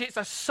actually it's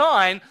a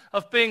sign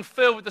of being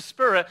filled with the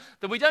Spirit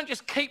that we don't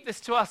just keep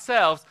this to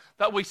ourselves,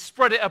 that we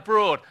spread it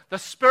abroad. The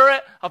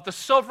Spirit of the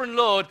Sovereign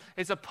Lord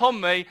is upon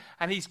me,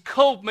 and he's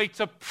called me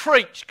to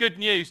preach good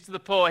news to the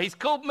poor. He's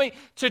called me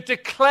to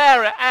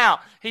declare it out.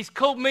 He's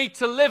called me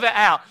to live it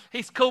out.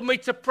 He's called me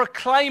to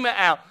proclaim it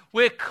out.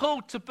 We're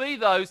called to be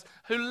those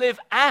who live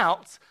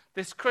out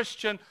this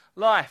Christian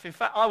life. In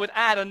fact, I would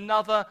add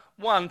another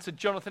one to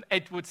Jonathan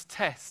Edwards'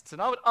 tests,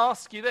 and I would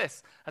ask you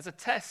this as a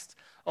test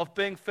of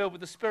being filled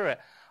with the Spirit.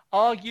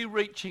 Are you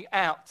reaching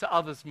out to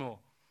others more?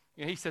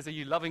 You know, he says, are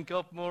you loving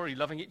God more? Are you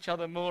loving each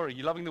other more? Are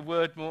you loving the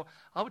Word more?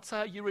 I would say,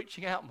 are you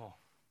reaching out more?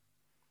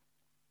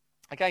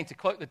 Again, to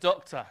quote the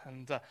Doctor,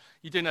 and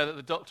you do know that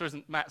the Doctor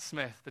isn't Matt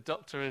Smith. The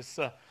Doctor is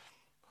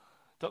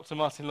Dr.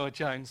 Martin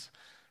Lloyd-Jones,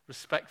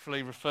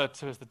 respectfully referred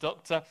to as the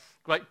Doctor.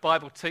 Great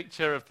Bible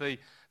teacher of the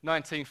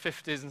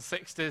 1950s and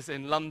 60s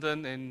in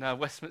London, in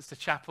Westminster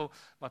Chapel.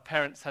 My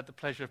parents had the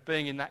pleasure of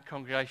being in that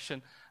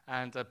congregation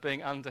and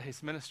being under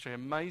his ministry.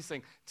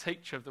 Amazing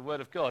teacher of the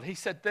Word of God. He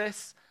said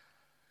this: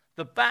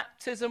 the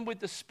baptism with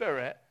the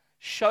Spirit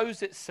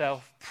shows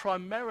itself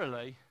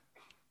primarily.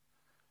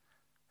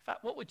 In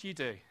fact, what would you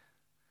do?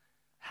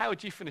 How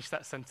would you finish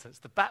that sentence?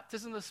 The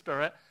baptism of the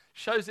Spirit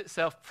shows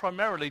itself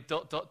primarily ...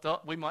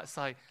 We might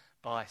say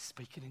by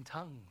speaking in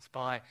tongues,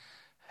 by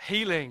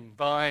healing,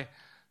 by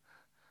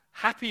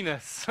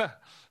happiness,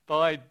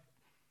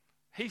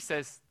 he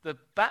says the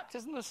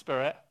baptism of the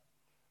Spirit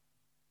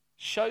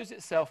shows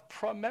itself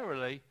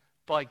primarily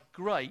by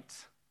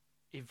great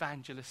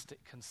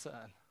evangelistic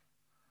concern.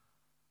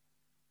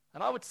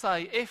 And I would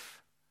say,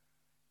 if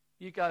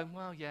you go,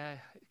 well, yeah,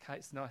 okay,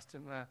 it's nice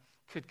to,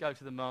 could go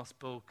to the Mars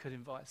Ball, could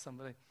invite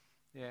somebody,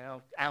 yeah,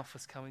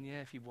 Alpha's coming,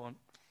 yeah, if you want.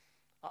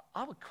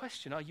 I would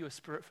question, are you a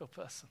Spirit-filled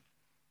person?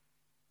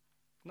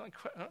 I'm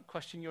not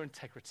questioning your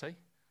integrity.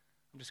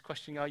 I'm just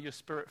questioning, are you a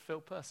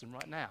Spirit-filled person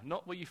right now?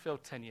 Not what you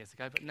filled 10 years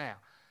ago, but now.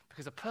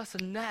 Because a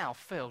person now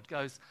filled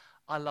goes,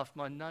 I love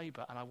my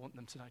neighbour and I want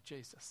them to know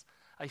Jesus.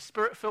 A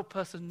Spirit-filled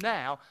person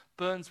now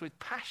burns with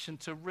passion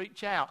to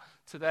reach out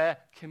to their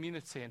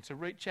community and to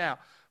reach out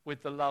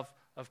with the love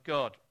of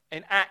God.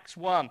 In Acts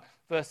 1,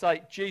 verse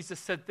 8, Jesus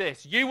said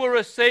this: you will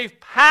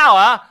receive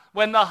power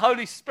when the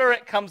Holy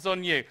Spirit comes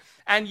on you,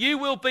 and you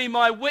will be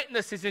my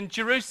witnesses in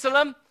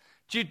Jerusalem,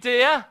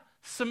 Judea,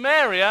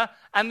 Samaria,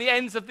 and the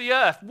ends of the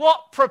earth.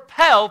 What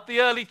propelled the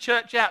early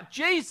church out?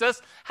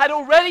 Jesus had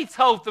already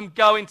told them,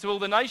 go into all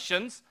the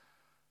nations,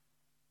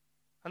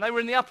 and they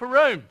were in the upper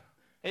room.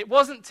 It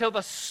wasn't till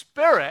the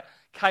Spirit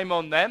came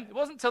on them, it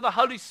wasn't till the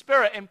Holy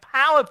Spirit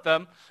empowered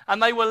them,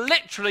 and they were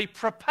literally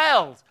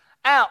propelled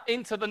out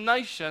into the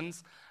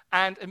nations,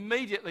 and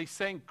immediately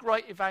seeing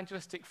great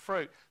evangelistic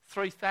fruit.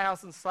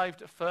 3,000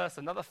 saved at first,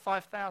 another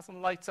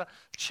 5,000 later,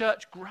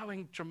 church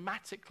growing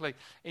dramatically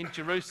in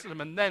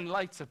Jerusalem, and then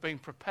later being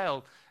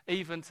propelled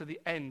even to the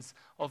ends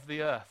of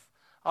the earth.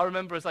 I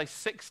remember as a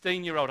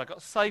 16-year-old, I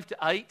got saved at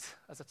 8,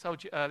 as I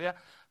told you earlier,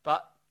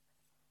 but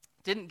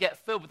didn't get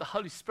filled with the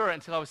Holy Spirit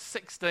until I was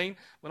 16,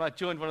 when I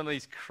joined one of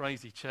these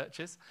crazy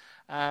churches.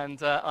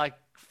 and I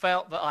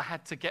felt that I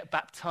had to get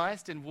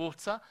baptized in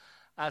water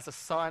as a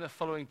sign of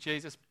following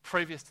Jesus.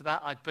 Previous to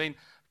that, I'd been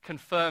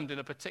confirmed in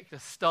a particular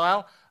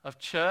style of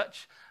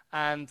church,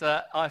 and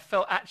I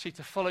felt actually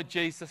to follow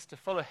Jesus, to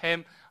follow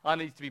him, I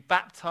needed to be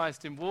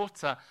baptized in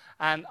water.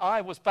 And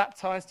I was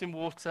baptized in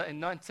water in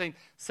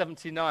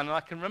 1979. And I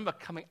can remember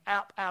coming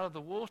out of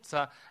the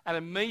water, and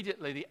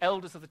immediately the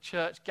elders of the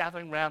church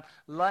gathering round,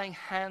 laying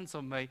hands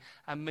on me,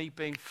 and me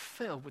being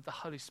filled with the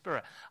Holy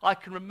Spirit. I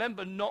can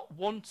remember not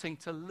wanting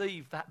to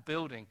leave that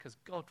building because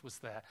God was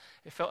there.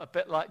 It felt a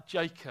bit like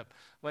Jacob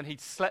when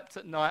he'd slept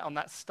at night on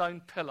that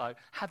stone pillow,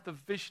 had the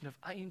vision of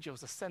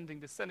angels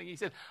ascending, descending. He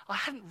said, I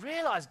hadn't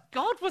realized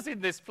God was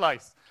in this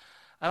place.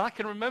 And I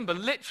can remember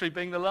literally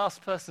being the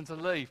last person to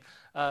leave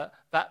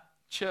that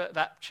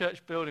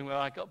church building where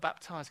I got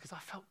baptized because I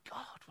felt God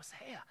was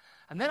here.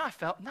 And then I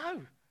felt,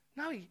 no,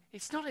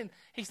 he's not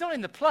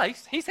in the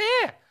place. He's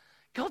here.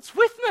 God's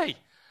with me.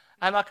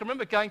 And I can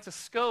remember going to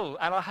school,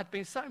 and I had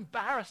been so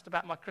embarrassed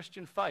about my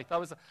Christian faith. I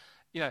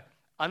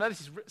know this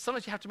is,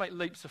 sometimes you have to make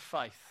leaps of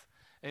faith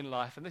in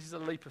life, and this is a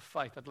leap of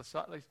faith I'd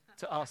like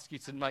to ask you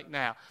to make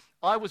now.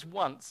 I was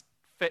once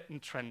fit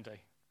and trendy.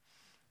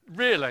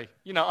 Really,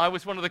 I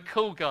was one of the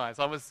cool guys.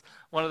 I was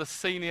one of the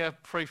senior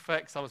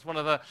prefects. I was one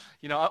of the,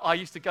 I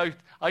used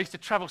to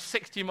travel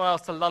 60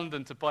 miles to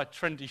London to buy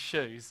trendy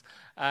shoes.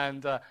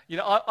 And,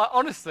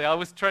 honestly, I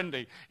was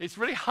trendy. It's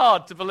really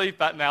hard to believe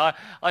that now.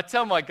 I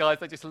tell my guys,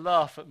 they just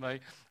laugh at me.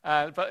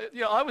 But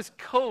I was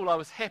cool. I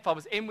was hip. I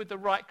was in with the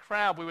right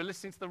crowd. We were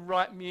listening to the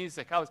right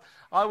music. And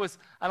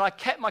I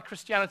kept my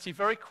Christianity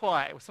very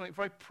quiet. It was something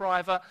very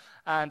private,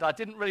 and I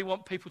didn't really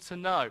want people to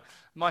know.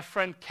 My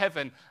friend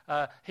Kevin,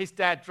 his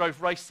dad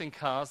drove racing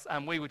cars,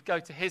 and we would go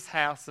to his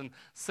house and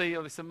see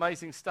all this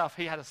amazing stuff.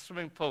 He had a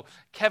swimming pool.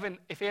 Kevin,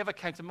 if he ever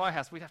came to my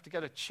house, we'd have to go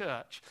to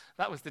church.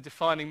 That was the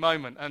defining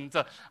moment. And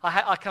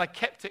I kind of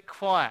kept it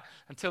quiet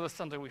until the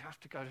Sunday we have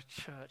to go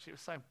to church. It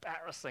was so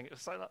embarrassing. It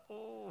was so like,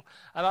 oh.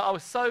 And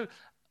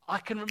I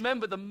can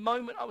remember the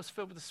moment I was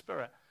filled with the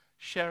Spirit,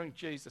 sharing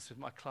Jesus with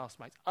my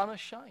classmates,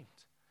 unashamed.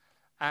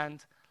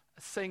 And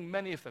seeing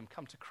many of them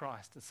come to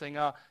Christ, and seeing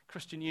our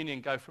Christian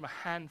Union go from a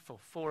handful,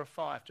 4 or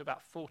 5, to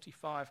about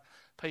 45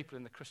 people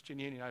in the Christian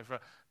Union over a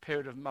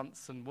period of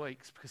months and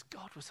weeks, because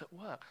God was at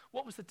work.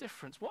 What was the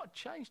difference? What had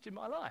changed in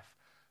my life?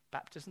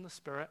 Baptism of the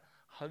Spirit,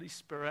 Holy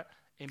Spirit,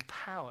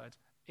 empowered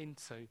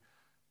into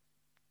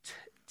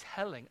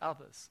telling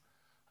others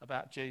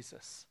about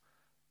Jesus,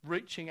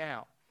 reaching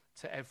out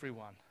to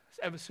everyone. It's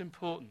ever so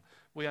important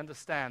we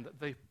understand that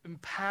the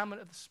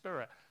empowerment of the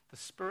Spirit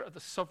of the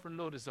sovereign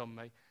Lord is on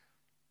me,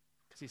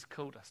 because he's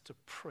called us to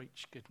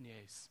preach good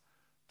news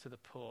to the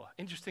poor.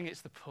 Interesting,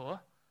 it's the poor,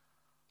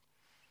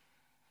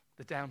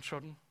 the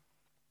downtrodden,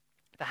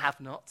 the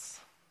have-nots,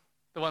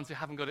 the ones who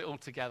haven't got it all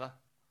together.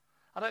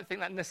 I don't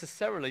think that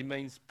necessarily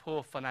means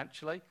poor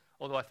financially,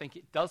 although I think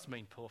it does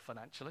mean poor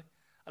financially.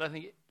 I don't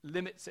think it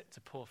limits it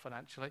to poor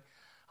financially.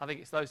 I think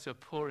it's those who are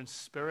poor in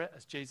spirit,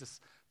 as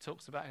Jesus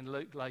talks about in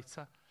Luke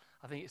later.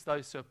 I think it's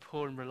those who are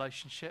poor in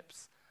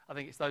relationships. I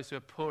think it's those who are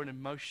poor in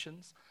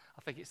emotions.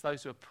 I think it's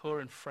those who are poor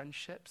in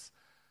friendships.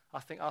 I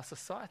think our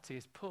society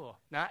is poor.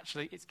 Now,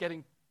 actually, it's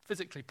getting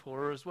physically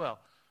poorer as well.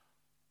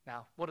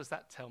 Now, what does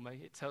that tell me?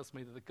 It tells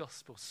me that the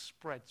gospel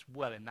spreads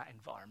well in that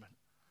environment.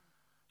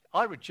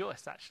 I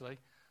rejoice, actually,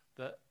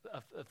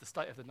 of the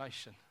state of the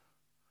nation.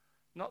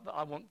 Not that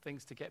I want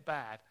things to get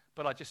bad,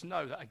 but I just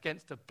know that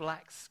against a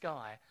black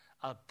sky,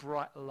 a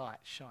bright light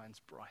shines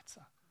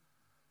brighter.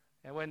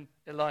 Now, when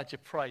Elijah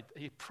prayed,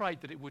 he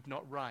prayed that it would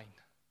not rain.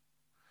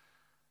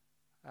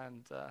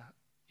 And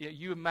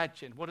you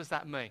imagine, what does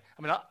that mean?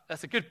 I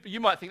mean, you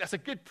might think that's a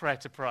good prayer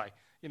to pray,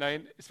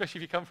 especially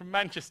if you come from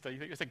Manchester. You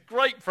think it's a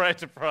great prayer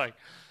to pray.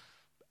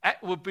 It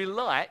would be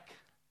like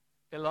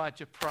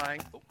Elijah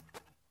praying.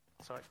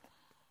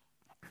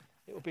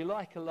 It would be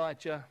like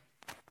Elijah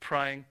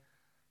praying,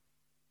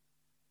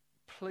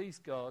 please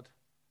God,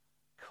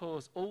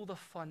 cause all the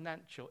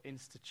financial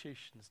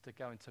institutions to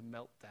go into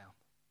meltdown.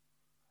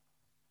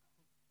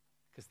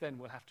 Because then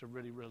we'll have to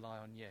really rely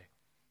on you.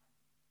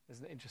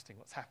 Isn't it interesting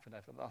what's happened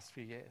over the last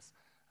few years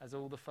as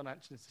all the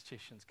financial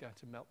institutions go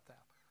into meltdown?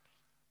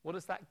 What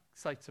does that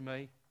say to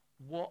me?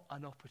 What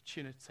an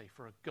opportunity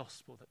for a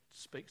gospel that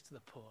speaks to the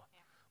poor.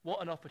 Yeah.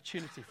 What an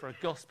opportunity for a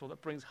gospel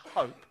that brings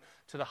hope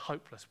to the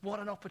hopeless. What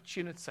an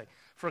opportunity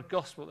for a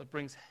gospel that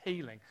brings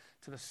healing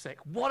to the sick.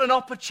 What an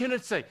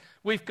opportunity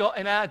we've got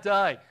in our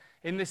day,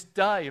 in this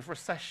day of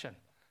recession,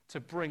 to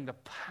bring the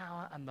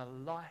power and the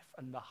life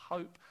and the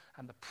hope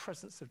and the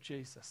presence of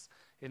Jesus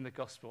in the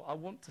gospel. I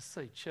want to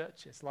see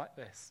churches like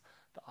this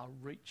that are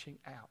reaching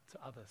out to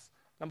others.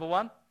 Number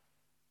 1,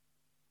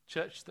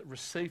 churches that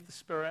receive the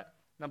Spirit.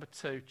 Number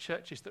 2,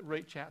 churches that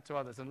reach out to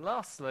others. And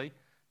lastly,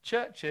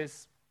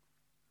 churches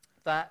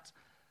that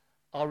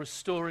are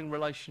restoring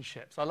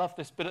relationships. I love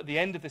this bit at the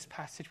end of this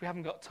passage. We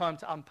haven't got time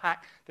to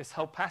unpack this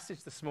whole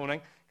passage this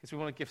morning because we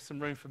want to give some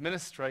room for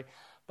ministry.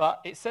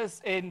 But it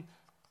says in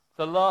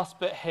the last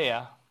bit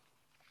here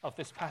of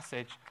this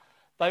passage,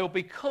 they will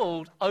be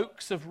called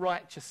oaks of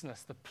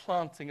righteousness, the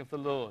planting of the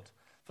Lord.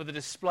 for the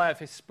display of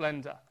his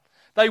splendor.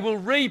 They will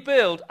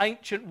rebuild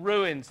ancient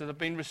ruins that have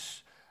been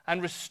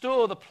and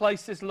restore the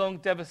places long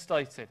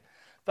devastated.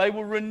 They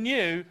will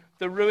renew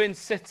the ruined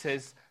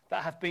cities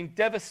that have been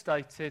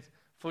devastated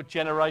for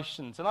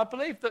generations. And I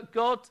believe that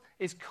God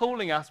is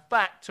calling us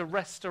back to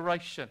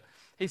restoration.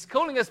 He's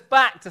calling us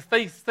back to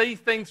see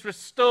things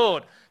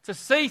restored, to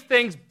see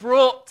things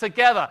brought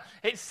together.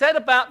 It's said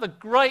about the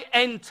great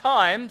end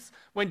times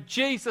when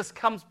Jesus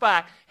comes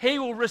back, he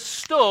will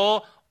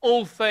restore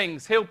all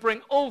things. He'll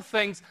bring all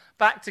things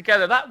back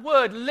together. That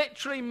word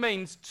literally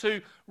means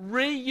to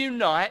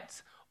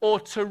reunite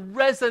or to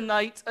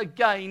resonate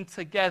again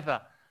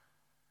together.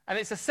 And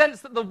it's a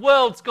sense that the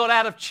world's got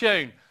out of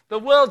tune. The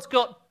world's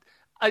got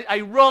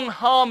a wrong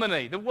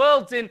harmony. The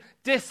world's in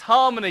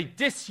disharmony,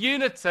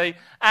 disunity,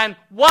 and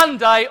one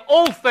day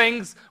all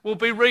things will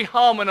be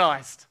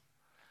reharmonized.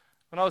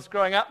 When I was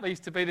growing up, there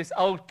used to be this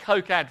old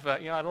Coke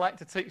advert. I'd like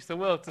to teach the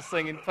world to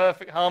sing in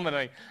perfect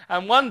harmony.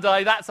 And one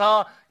day, that's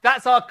our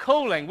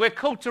calling. We're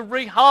called to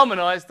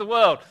reharmonize the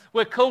world.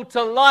 We're called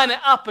to line it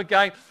up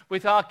again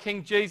with our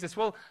King Jesus.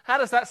 Well, how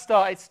does that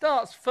start? It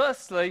starts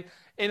firstly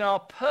in our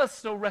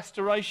personal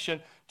restoration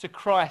to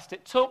Christ.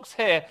 It talks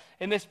here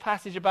in this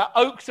passage about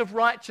oaks of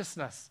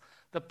righteousness,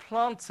 the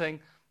planting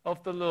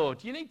of the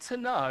Lord. You need to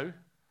know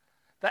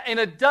that in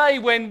a day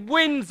when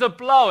winds are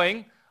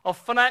blowing of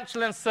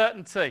financial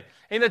uncertainty,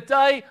 in a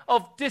day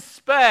of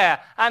despair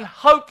and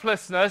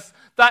hopelessness,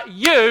 that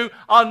you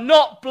are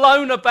not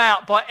blown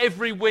about by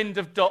every wind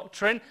of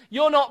doctrine.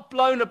 You're not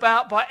blown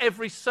about by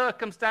every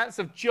circumstance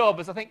of job,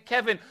 as I think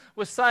Kevin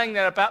was saying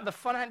there about the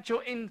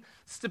financial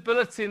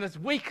instability. And as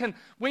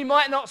we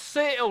might not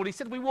see it all. He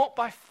said we walk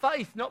by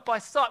faith, not by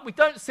sight. We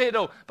don't see it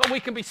all, but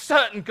we can be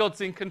certain God's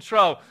in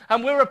control.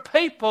 And we're a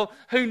people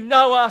who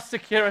know our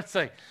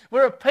security.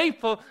 We're a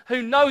people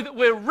who know that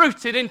we're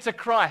rooted into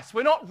Christ.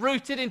 We're not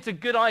rooted into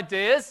good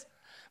ideas.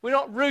 We're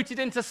not rooted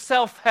into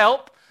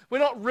self-help. We're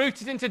not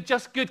rooted into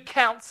just good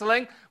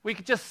counselling. We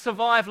could just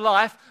survive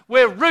life.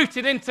 We're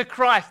rooted into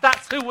Christ.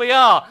 That's who we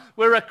are.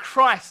 We're a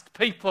Christ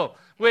people.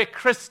 We're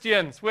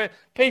Christians. We're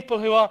people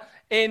who are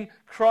in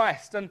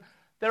Christ. And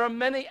there are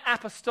many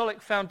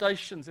apostolic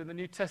foundations in the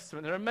New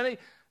Testament. There are many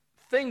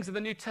things in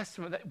the New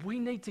Testament that we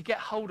need to get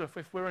hold of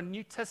if we're a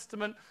New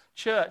Testament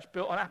church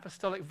built on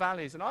apostolic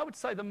values. And I would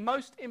say the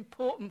most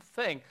important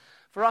thing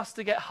for us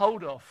to get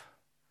hold of,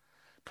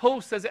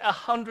 Paul says it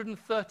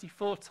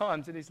 134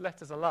 times in his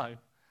letters alone,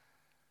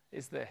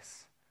 is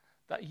this: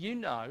 that you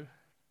know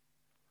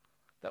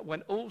that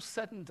when all's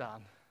said and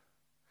done,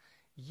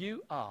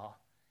 you are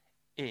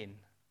in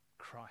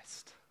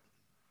Christ.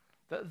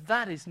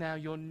 That is now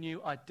your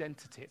new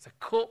identity. It's a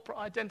corporate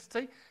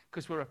identity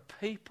because we're a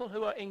people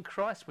who are in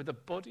Christ. We're the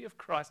body of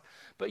Christ.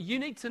 But you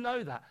need to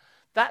know that.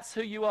 That's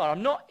who you are.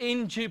 I'm not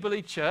in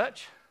Jubilee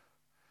Church.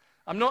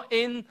 I'm not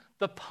in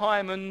the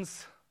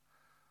Pyman's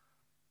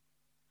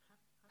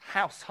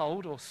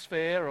household or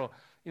sphere, or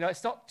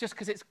it's not just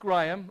because it's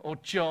Graham or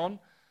John.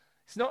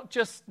 It's not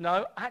just,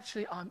 no,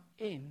 actually I'm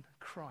in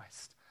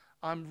Christ.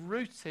 I'm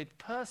rooted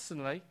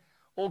personally,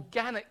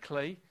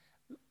 organically,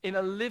 in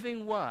a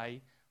living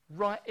way,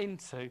 right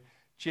into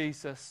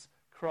Jesus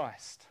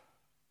Christ.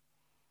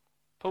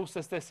 Paul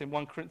says this in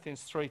 1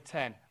 Corinthians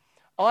 3:10.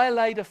 I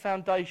laid a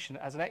foundation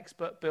as an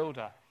expert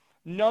builder.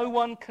 No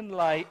one can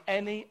lay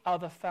any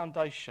other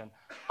foundation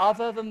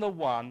other than the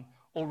one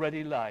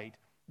already laid,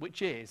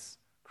 which is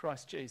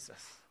Christ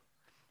Jesus.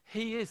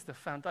 He is the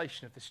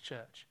foundation of this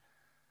church.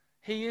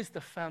 He is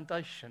the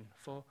foundation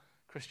for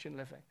Christian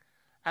living.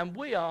 And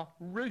we are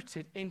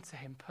rooted into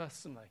him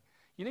personally.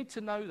 You need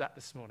to know that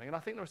this morning. And I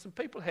think there are some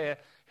people here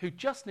who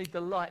just need the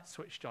light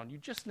switched on. You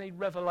just need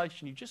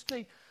revelation. You just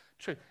need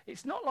truth.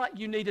 It's not like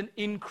you need an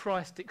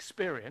in-Christ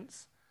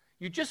experience.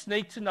 You just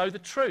need to know the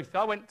truth.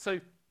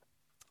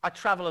 I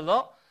travel a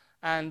lot,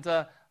 and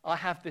I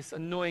have this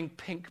annoying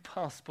pink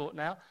passport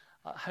now.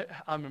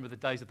 I remember the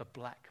days of the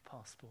black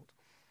passport.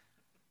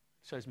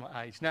 Shows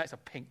my age. Now it's a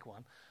pink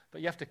one.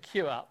 But you have to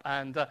queue up.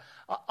 And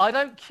I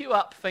don't queue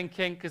up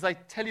thinking, because they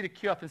tell you to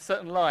queue up in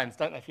certain lines,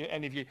 don't they? If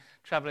any of you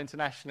travel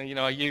internationally,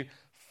 are you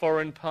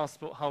foreign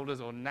passport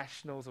holders or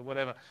nationals or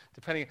whatever,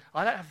 depending.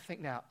 I don't have to think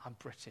now, I'm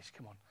British,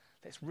 come on.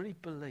 Let's really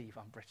believe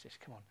I'm British,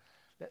 come on.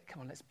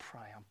 Let's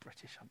pray, I'm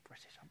British.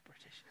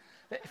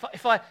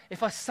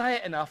 If I say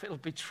it enough, it'll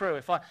be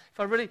true.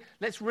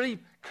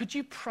 Could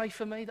you pray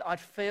for me that I'd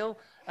feel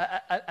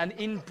an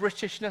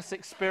in-Britishness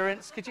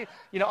experience? Could you,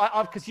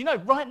 because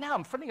right now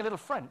I'm feeling a little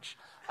French,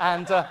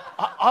 and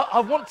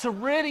I want to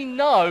really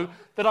know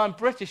that I'm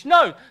British.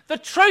 No, the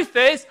truth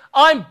is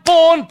I'm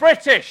born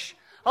British.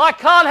 I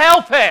can't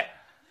help it.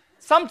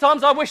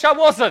 Sometimes I wish I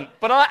wasn't,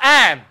 but I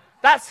am.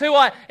 That's who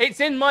it's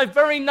in my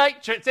very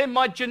nature. It's in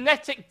my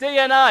genetic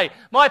DNA.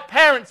 My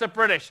parents are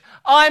British.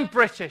 I'm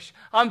British.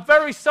 I'm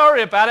very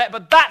sorry about it,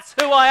 but that's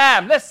who I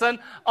am. Listen,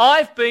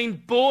 I've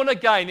been born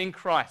again in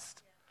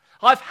Christ.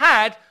 I've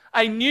had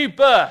a new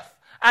birth,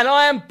 and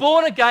I am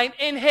born again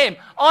in him.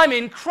 I'm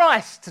in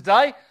Christ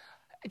today.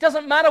 It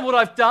doesn't matter what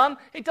I've done.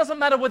 It doesn't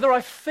matter whether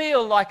I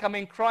feel like I'm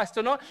in Christ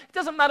or not. It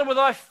doesn't matter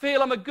whether I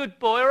feel I'm a good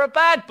boy or a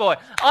bad boy.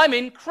 I'm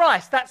in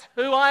Christ. That's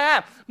who I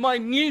am. My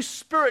new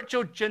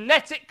spiritual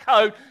genetic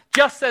code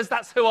just says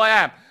that's who I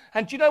am.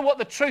 And do you know what?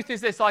 The truth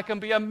is this: I can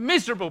be a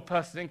miserable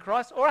person in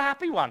Christ or a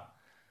happy one.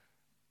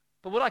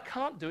 But what I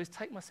can't do is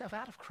take myself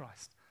out of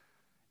Christ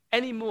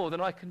any more than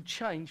I can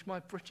change my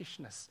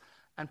Britishness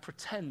and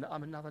pretend that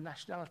I'm another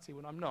nationality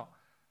when I'm not.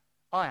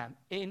 I am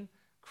in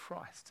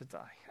Christ today,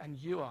 and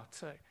you are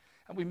too.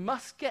 And we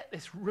must get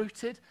this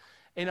rooted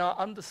in our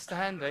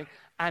understanding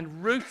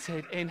and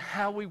rooted in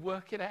how we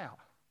work it out.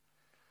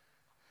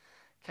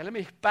 Okay, let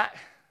me back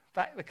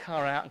the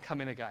car out and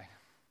come in again.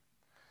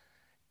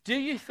 Do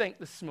you think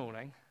this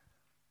morning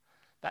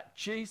that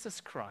Jesus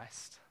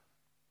Christ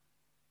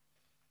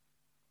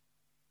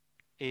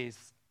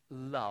is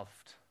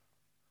loved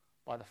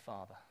by the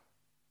Father?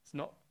 It's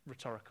not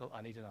rhetorical.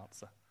 I need an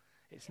answer.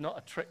 It's not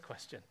a trick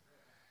question.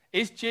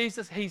 Is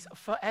Jesus, he's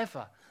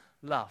forever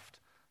loved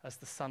as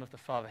the Son of the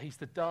Father. He's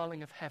the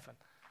darling of heaven.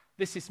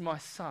 This is my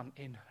Son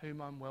in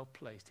whom I'm well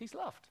pleased. He's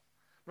loved,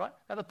 right?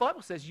 Now the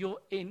Bible says you're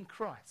in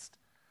Christ.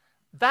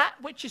 That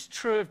which is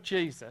true of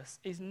Jesus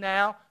is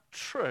now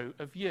true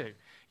of you.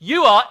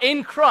 You are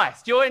in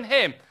Christ. You're in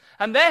him.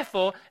 And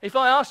therefore, if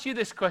I ask you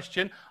this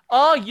question,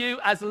 are you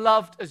as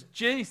loved as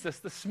Jesus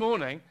this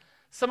morning?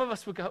 Some of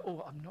us would go,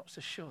 oh, I'm not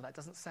so sure.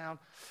 Does that sound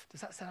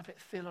a bit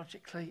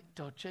theologically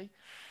dodgy?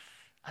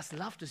 As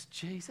loved as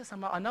Jesus?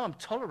 I know I'm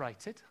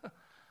tolerated.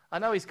 I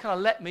know he's kind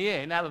of let me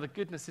in out of the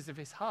goodnesses of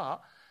his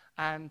heart.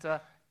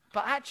 But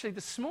actually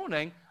this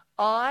morning,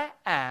 I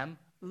am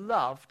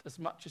loved as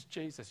much as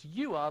Jesus.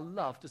 You are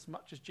loved as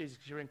much as Jesus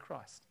because you're in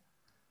Christ.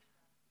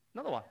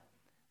 Another one.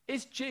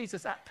 Is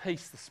Jesus at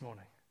peace this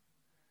morning?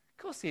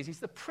 Of course he is. He's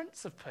the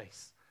Prince of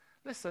Peace.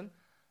 Listen,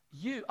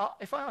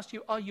 if I asked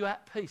you, are you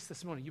at peace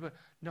this morning? You were,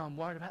 no, I'm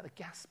worried about the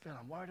gas bill.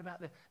 I'm worried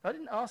about I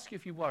didn't ask you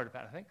if you worried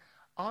about anything.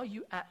 Are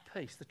you at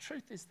peace? The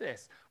truth is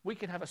this: we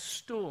can have a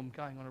storm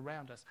going on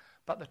around us,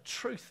 but the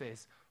truth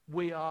is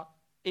we are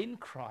in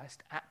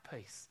Christ at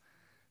peace.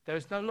 There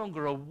is no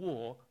longer a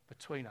war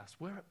between us.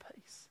 We're at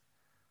peace.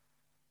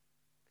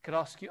 I could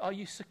ask you, are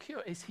you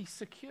secure? Is he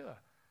secure?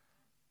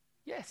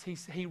 Yes,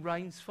 he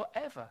reigns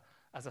forever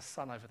as a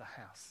son over the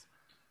house.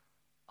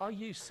 Are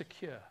you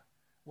secure?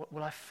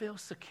 Will I feel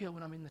secure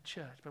when I'm in the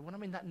church? But when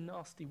I'm in that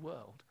nasty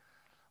world,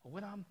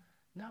 or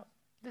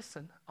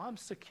listen, I'm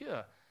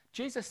secure.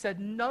 Jesus said,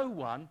 no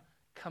one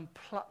can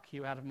pluck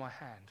you out of my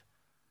hand.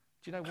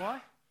 Do you know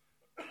why?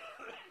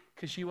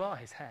 Because you are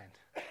his hand.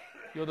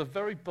 You're the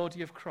very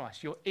body of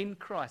Christ. You're in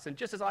Christ. And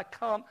just as I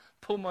can't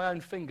pull my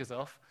own fingers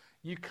off,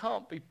 you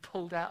can't be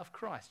pulled out of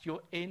Christ.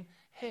 You're in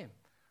him.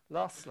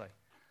 Lastly,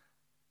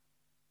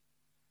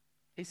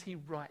 is he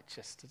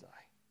righteous today?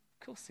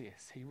 Of course he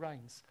is. He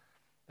reigns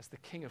as the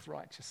King of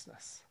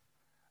righteousness.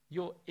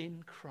 You're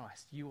in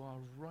Christ. You are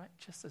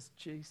righteous as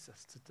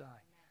Jesus today.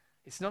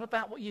 It's not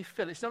about what you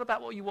feel. It's not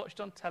about what you watched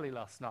on telly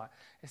last night.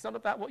 It's not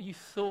about what you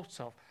thought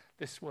of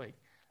this week.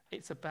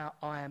 It's about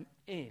I am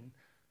in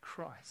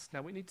Christ.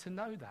 Now we need to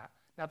know that.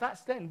 Now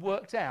that's then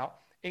worked out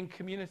in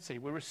community.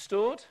 We're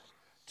restored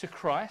to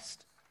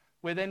Christ.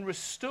 We're then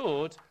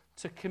restored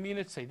to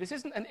community. This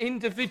isn't an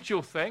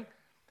individual thing.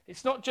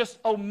 It's not just,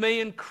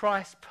 me and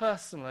Christ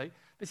personally.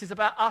 This is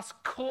about us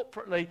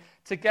corporately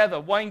together.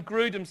 Wayne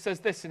Grudem says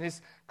this in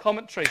his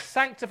commentary.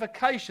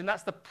 Sanctification,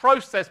 that's the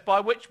process by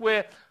which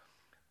we're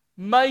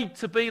made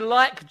to be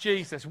like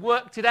Jesus,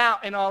 worked it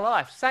out in our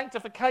life.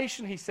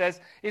 Sanctification, he says,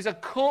 is a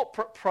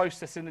corporate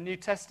process in the New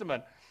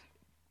Testament.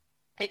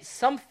 It's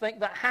something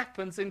that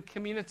happens in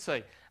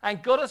community.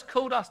 And God has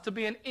called us to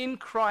be an in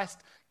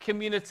Christ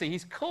community.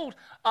 He's called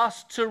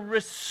us to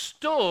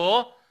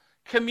restore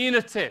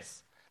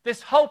communities.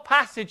 This whole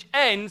passage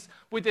ends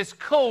with this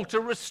call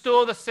to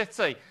restore the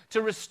city,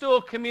 to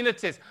restore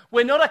communities.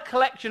 We're not a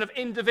collection of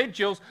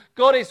individuals.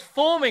 God is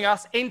forming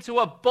us into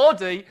a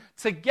body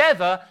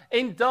together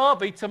in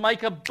Derby to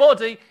make a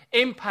body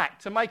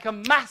impact, to make a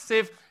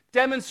massive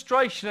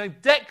demonstration and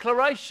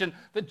declaration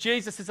that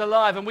Jesus is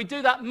alive. And we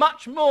do that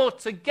much more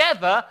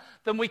together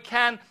than we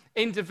can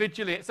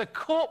individually. It's a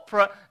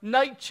corporate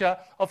nature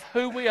of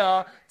who we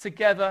are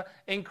together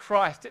in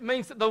Christ. It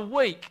means that the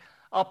weak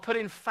are put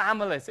in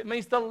families. It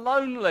means the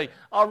lonely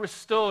are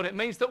restored. It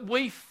means that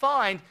we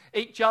find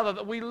each other,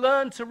 that we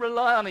learn to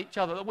rely on each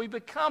other, that we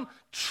become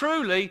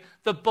truly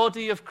the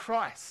body of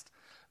Christ,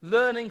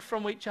 learning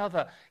from each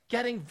other,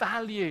 getting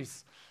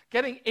values,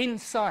 getting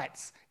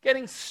insights,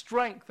 getting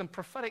strength and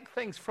prophetic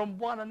things from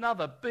one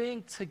another,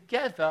 being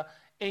together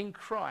in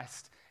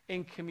Christ,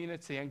 in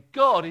community. And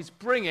God is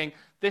bringing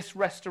this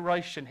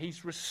restoration.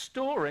 He's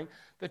restoring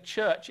the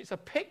church. It's a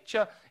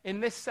picture in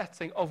this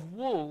setting of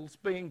walls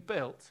being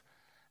built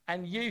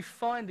and you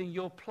finding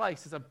your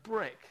place as a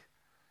brick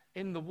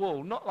in the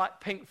wall. Not like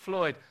Pink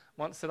Floyd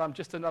once said, I'm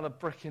just another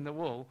brick in the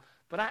wall,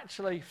 but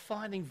actually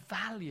finding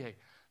value,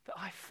 that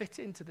I fit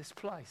into this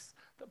place,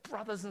 that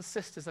brothers and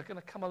sisters are going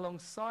to come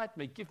alongside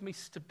me, give me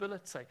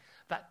stability,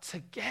 that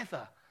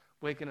together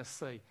we're going to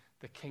see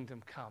the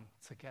kingdom come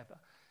together.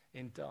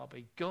 in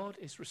Derby. God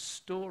is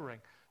restoring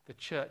the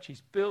church.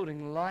 He's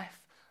building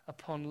life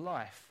upon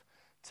life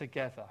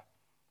together.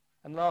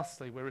 And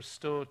lastly, we're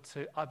restored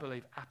to, I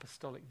believe,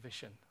 apostolic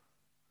vision.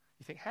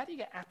 You think, how do you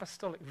get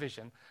apostolic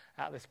vision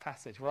out of this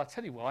passage? Well, I'll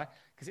tell you why.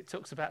 Because it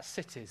talks about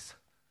cities.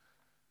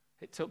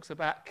 It talks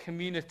about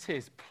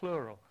communities,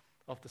 plural,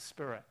 of the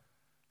Spirit.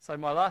 So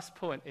my last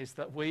point is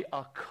that we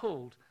are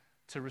called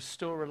to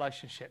restore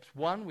relationships.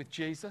 1, with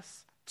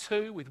Jesus.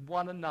 2, with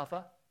one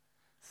another.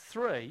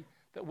 3,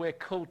 that we're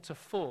called to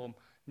form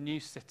new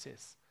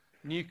cities,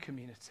 new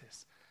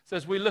communities. So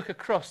as we look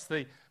across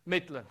the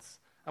Midlands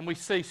and we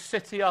see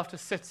city after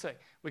city,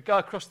 we go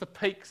across the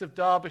peaks of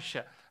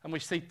Derbyshire and we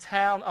see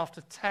town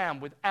after town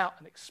without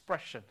an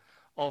expression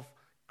of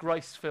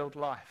grace-filled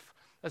life.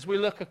 As we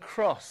look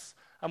across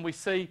and we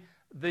see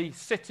the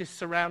cities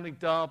surrounding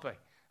Derby,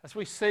 as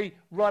we see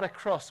right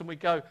across and we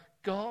go,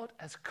 God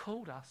has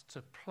called us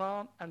to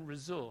plant and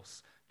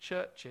resource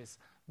churches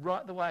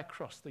right the way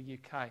across the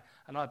UK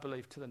and I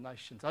believe to the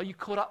nations. Are you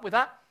caught up with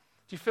that?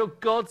 Do you feel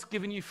God's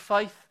given you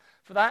faith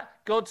for that?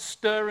 God's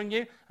stirring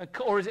you?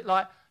 Or is it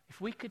like, if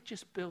we could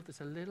just build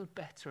this a little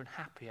better and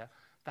happier,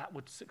 that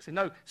would succeed?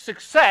 No,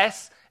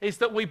 success is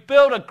that we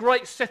build a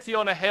great city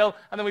on a hill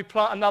and then we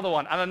plant another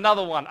one and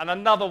another one and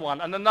another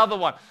one and another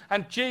one.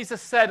 And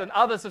Jesus said, and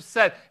others have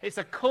said, it's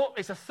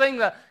a thing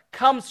that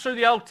comes through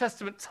the Old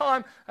Testament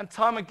time and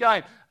time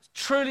again.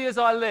 Truly as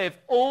I live,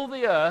 all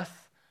the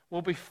earth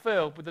will be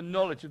filled with the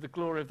knowledge of the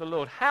glory of the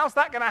Lord. How's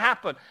that going to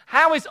happen?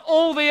 How is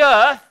all the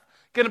earth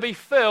going to be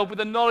filled with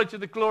the knowledge of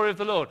the glory of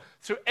the Lord?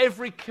 Through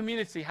every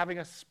community having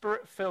a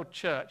Spirit-filled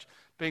church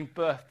being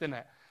birthed in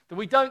it. That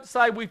we don't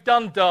say we've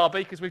done Derby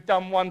because we've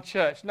done one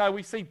church. No,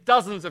 we see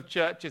dozens of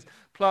churches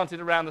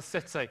planted around the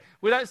city.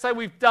 We don't say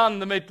we've done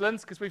the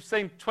Midlands because we've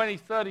seen 20,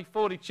 30,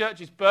 40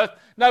 churches birthed.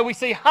 No, we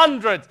see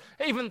hundreds,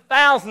 even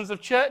thousands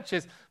of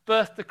churches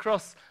birthed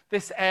across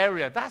this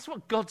area. That's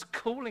what God's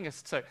calling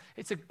us to.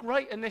 It's a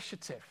great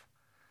initiative.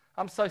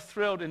 I'm so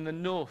thrilled in the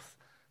North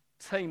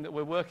team that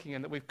we're working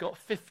in that we've got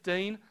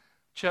 15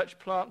 church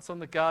plants on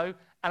the go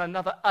and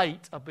another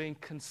 8 are being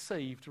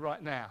conceived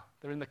right now.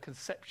 They're in the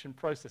conception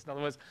process. In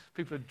other words,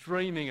 people are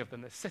dreaming of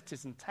them. They're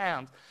cities and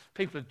towns.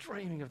 People are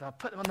dreaming of them.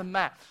 Put them on the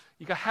map.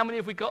 You go, how many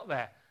have we got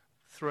there?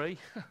 3.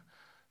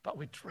 But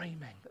we're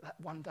dreaming that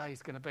one day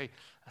is going to be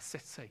a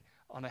city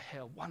on a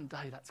hill. One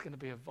day that's going to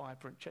be a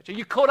vibrant church. Are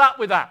you caught up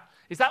with that?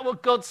 Is that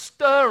what God's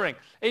stirring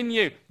in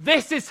you?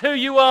 This is who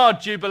you are,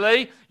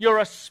 Jubilee. You're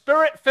a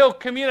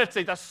Spirit-filled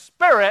community. The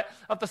Spirit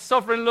of the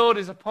Sovereign Lord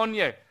is upon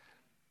you.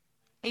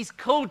 He's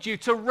called you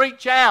to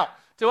reach out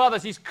to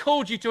others. He's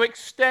called you to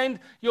extend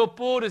your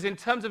borders in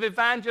terms of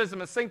evangelism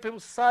and seeing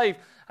people saved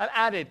and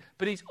added.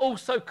 But he's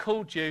also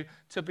called you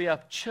to be a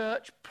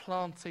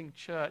church-planting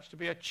church, to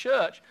be a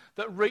church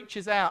that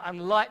reaches out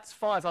and lights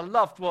fires. I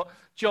loved what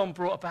John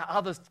brought about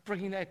others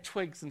bringing their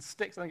twigs and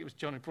sticks. I think it was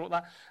John who brought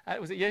that.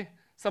 Was it you?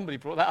 Somebody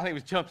brought that. I think it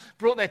was John.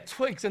 Brought their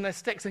twigs and their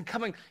sticks and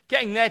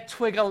getting their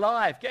twig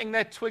alive, getting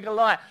their twig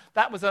alight.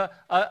 That was a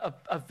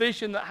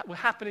vision that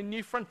happened in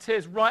New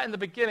Frontiers right in the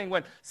beginning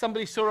when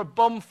somebody saw a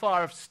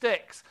bonfire of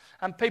sticks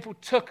and people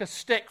took a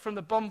stick from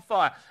the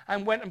bonfire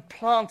and went and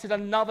planted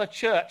another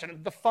church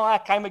and the fire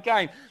came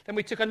again. Then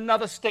we took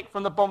another stick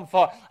from the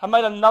bonfire and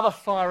made another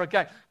fire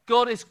again.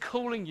 God is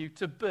calling you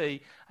to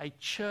be a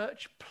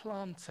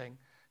church-planting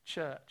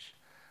church.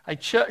 A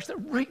church that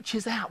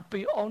reaches out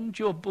beyond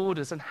your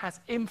borders and has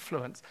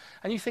influence.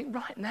 And you think,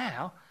 right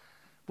now,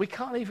 we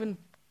can't even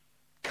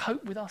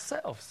cope with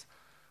ourselves.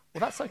 Well,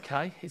 that's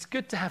okay. It's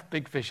good to have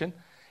big vision.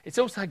 It's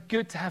also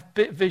good to have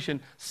big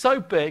vision so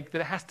big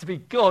that it has to be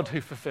God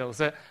who fulfills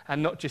it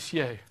and not just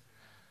you.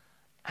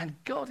 And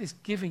God is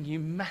giving you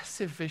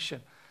massive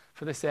vision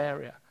for this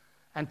area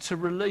and to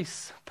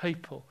release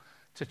people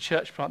to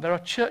church plant. There are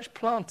church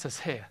planters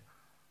here.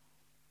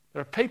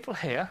 There are people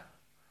here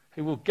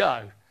who will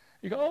go.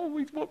 You go, oh,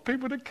 we want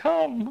people to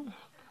come.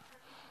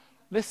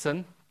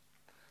 Listen,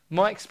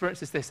 my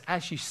experience is this.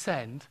 As you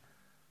send,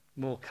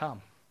 more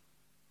come.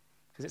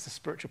 Because it's a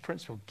spiritual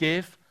principle.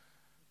 Give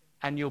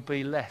and you'll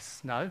be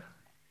less. No,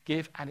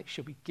 give and it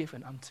shall be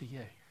given unto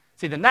you.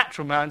 See, the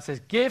natural man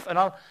says, give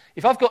and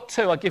if I've got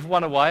 2, I'll give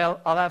 1 away. I'll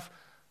have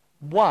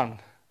 1.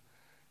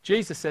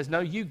 Jesus says,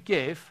 no, you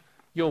give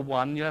your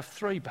 1, you'll have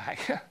 3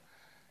 back.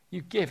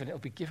 You give and it'll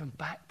be given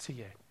back to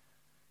you.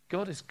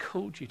 God has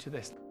called you to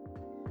this.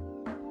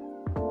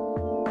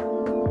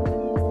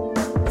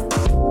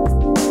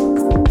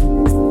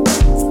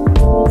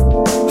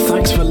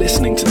 Thanks for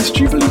listening to this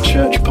Jubilee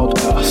Church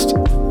podcast.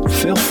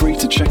 Feel free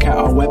to check out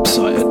our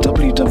website at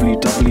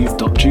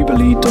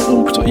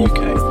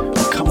www.jubilee.org.uk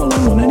or come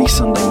along on any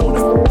Sunday morning.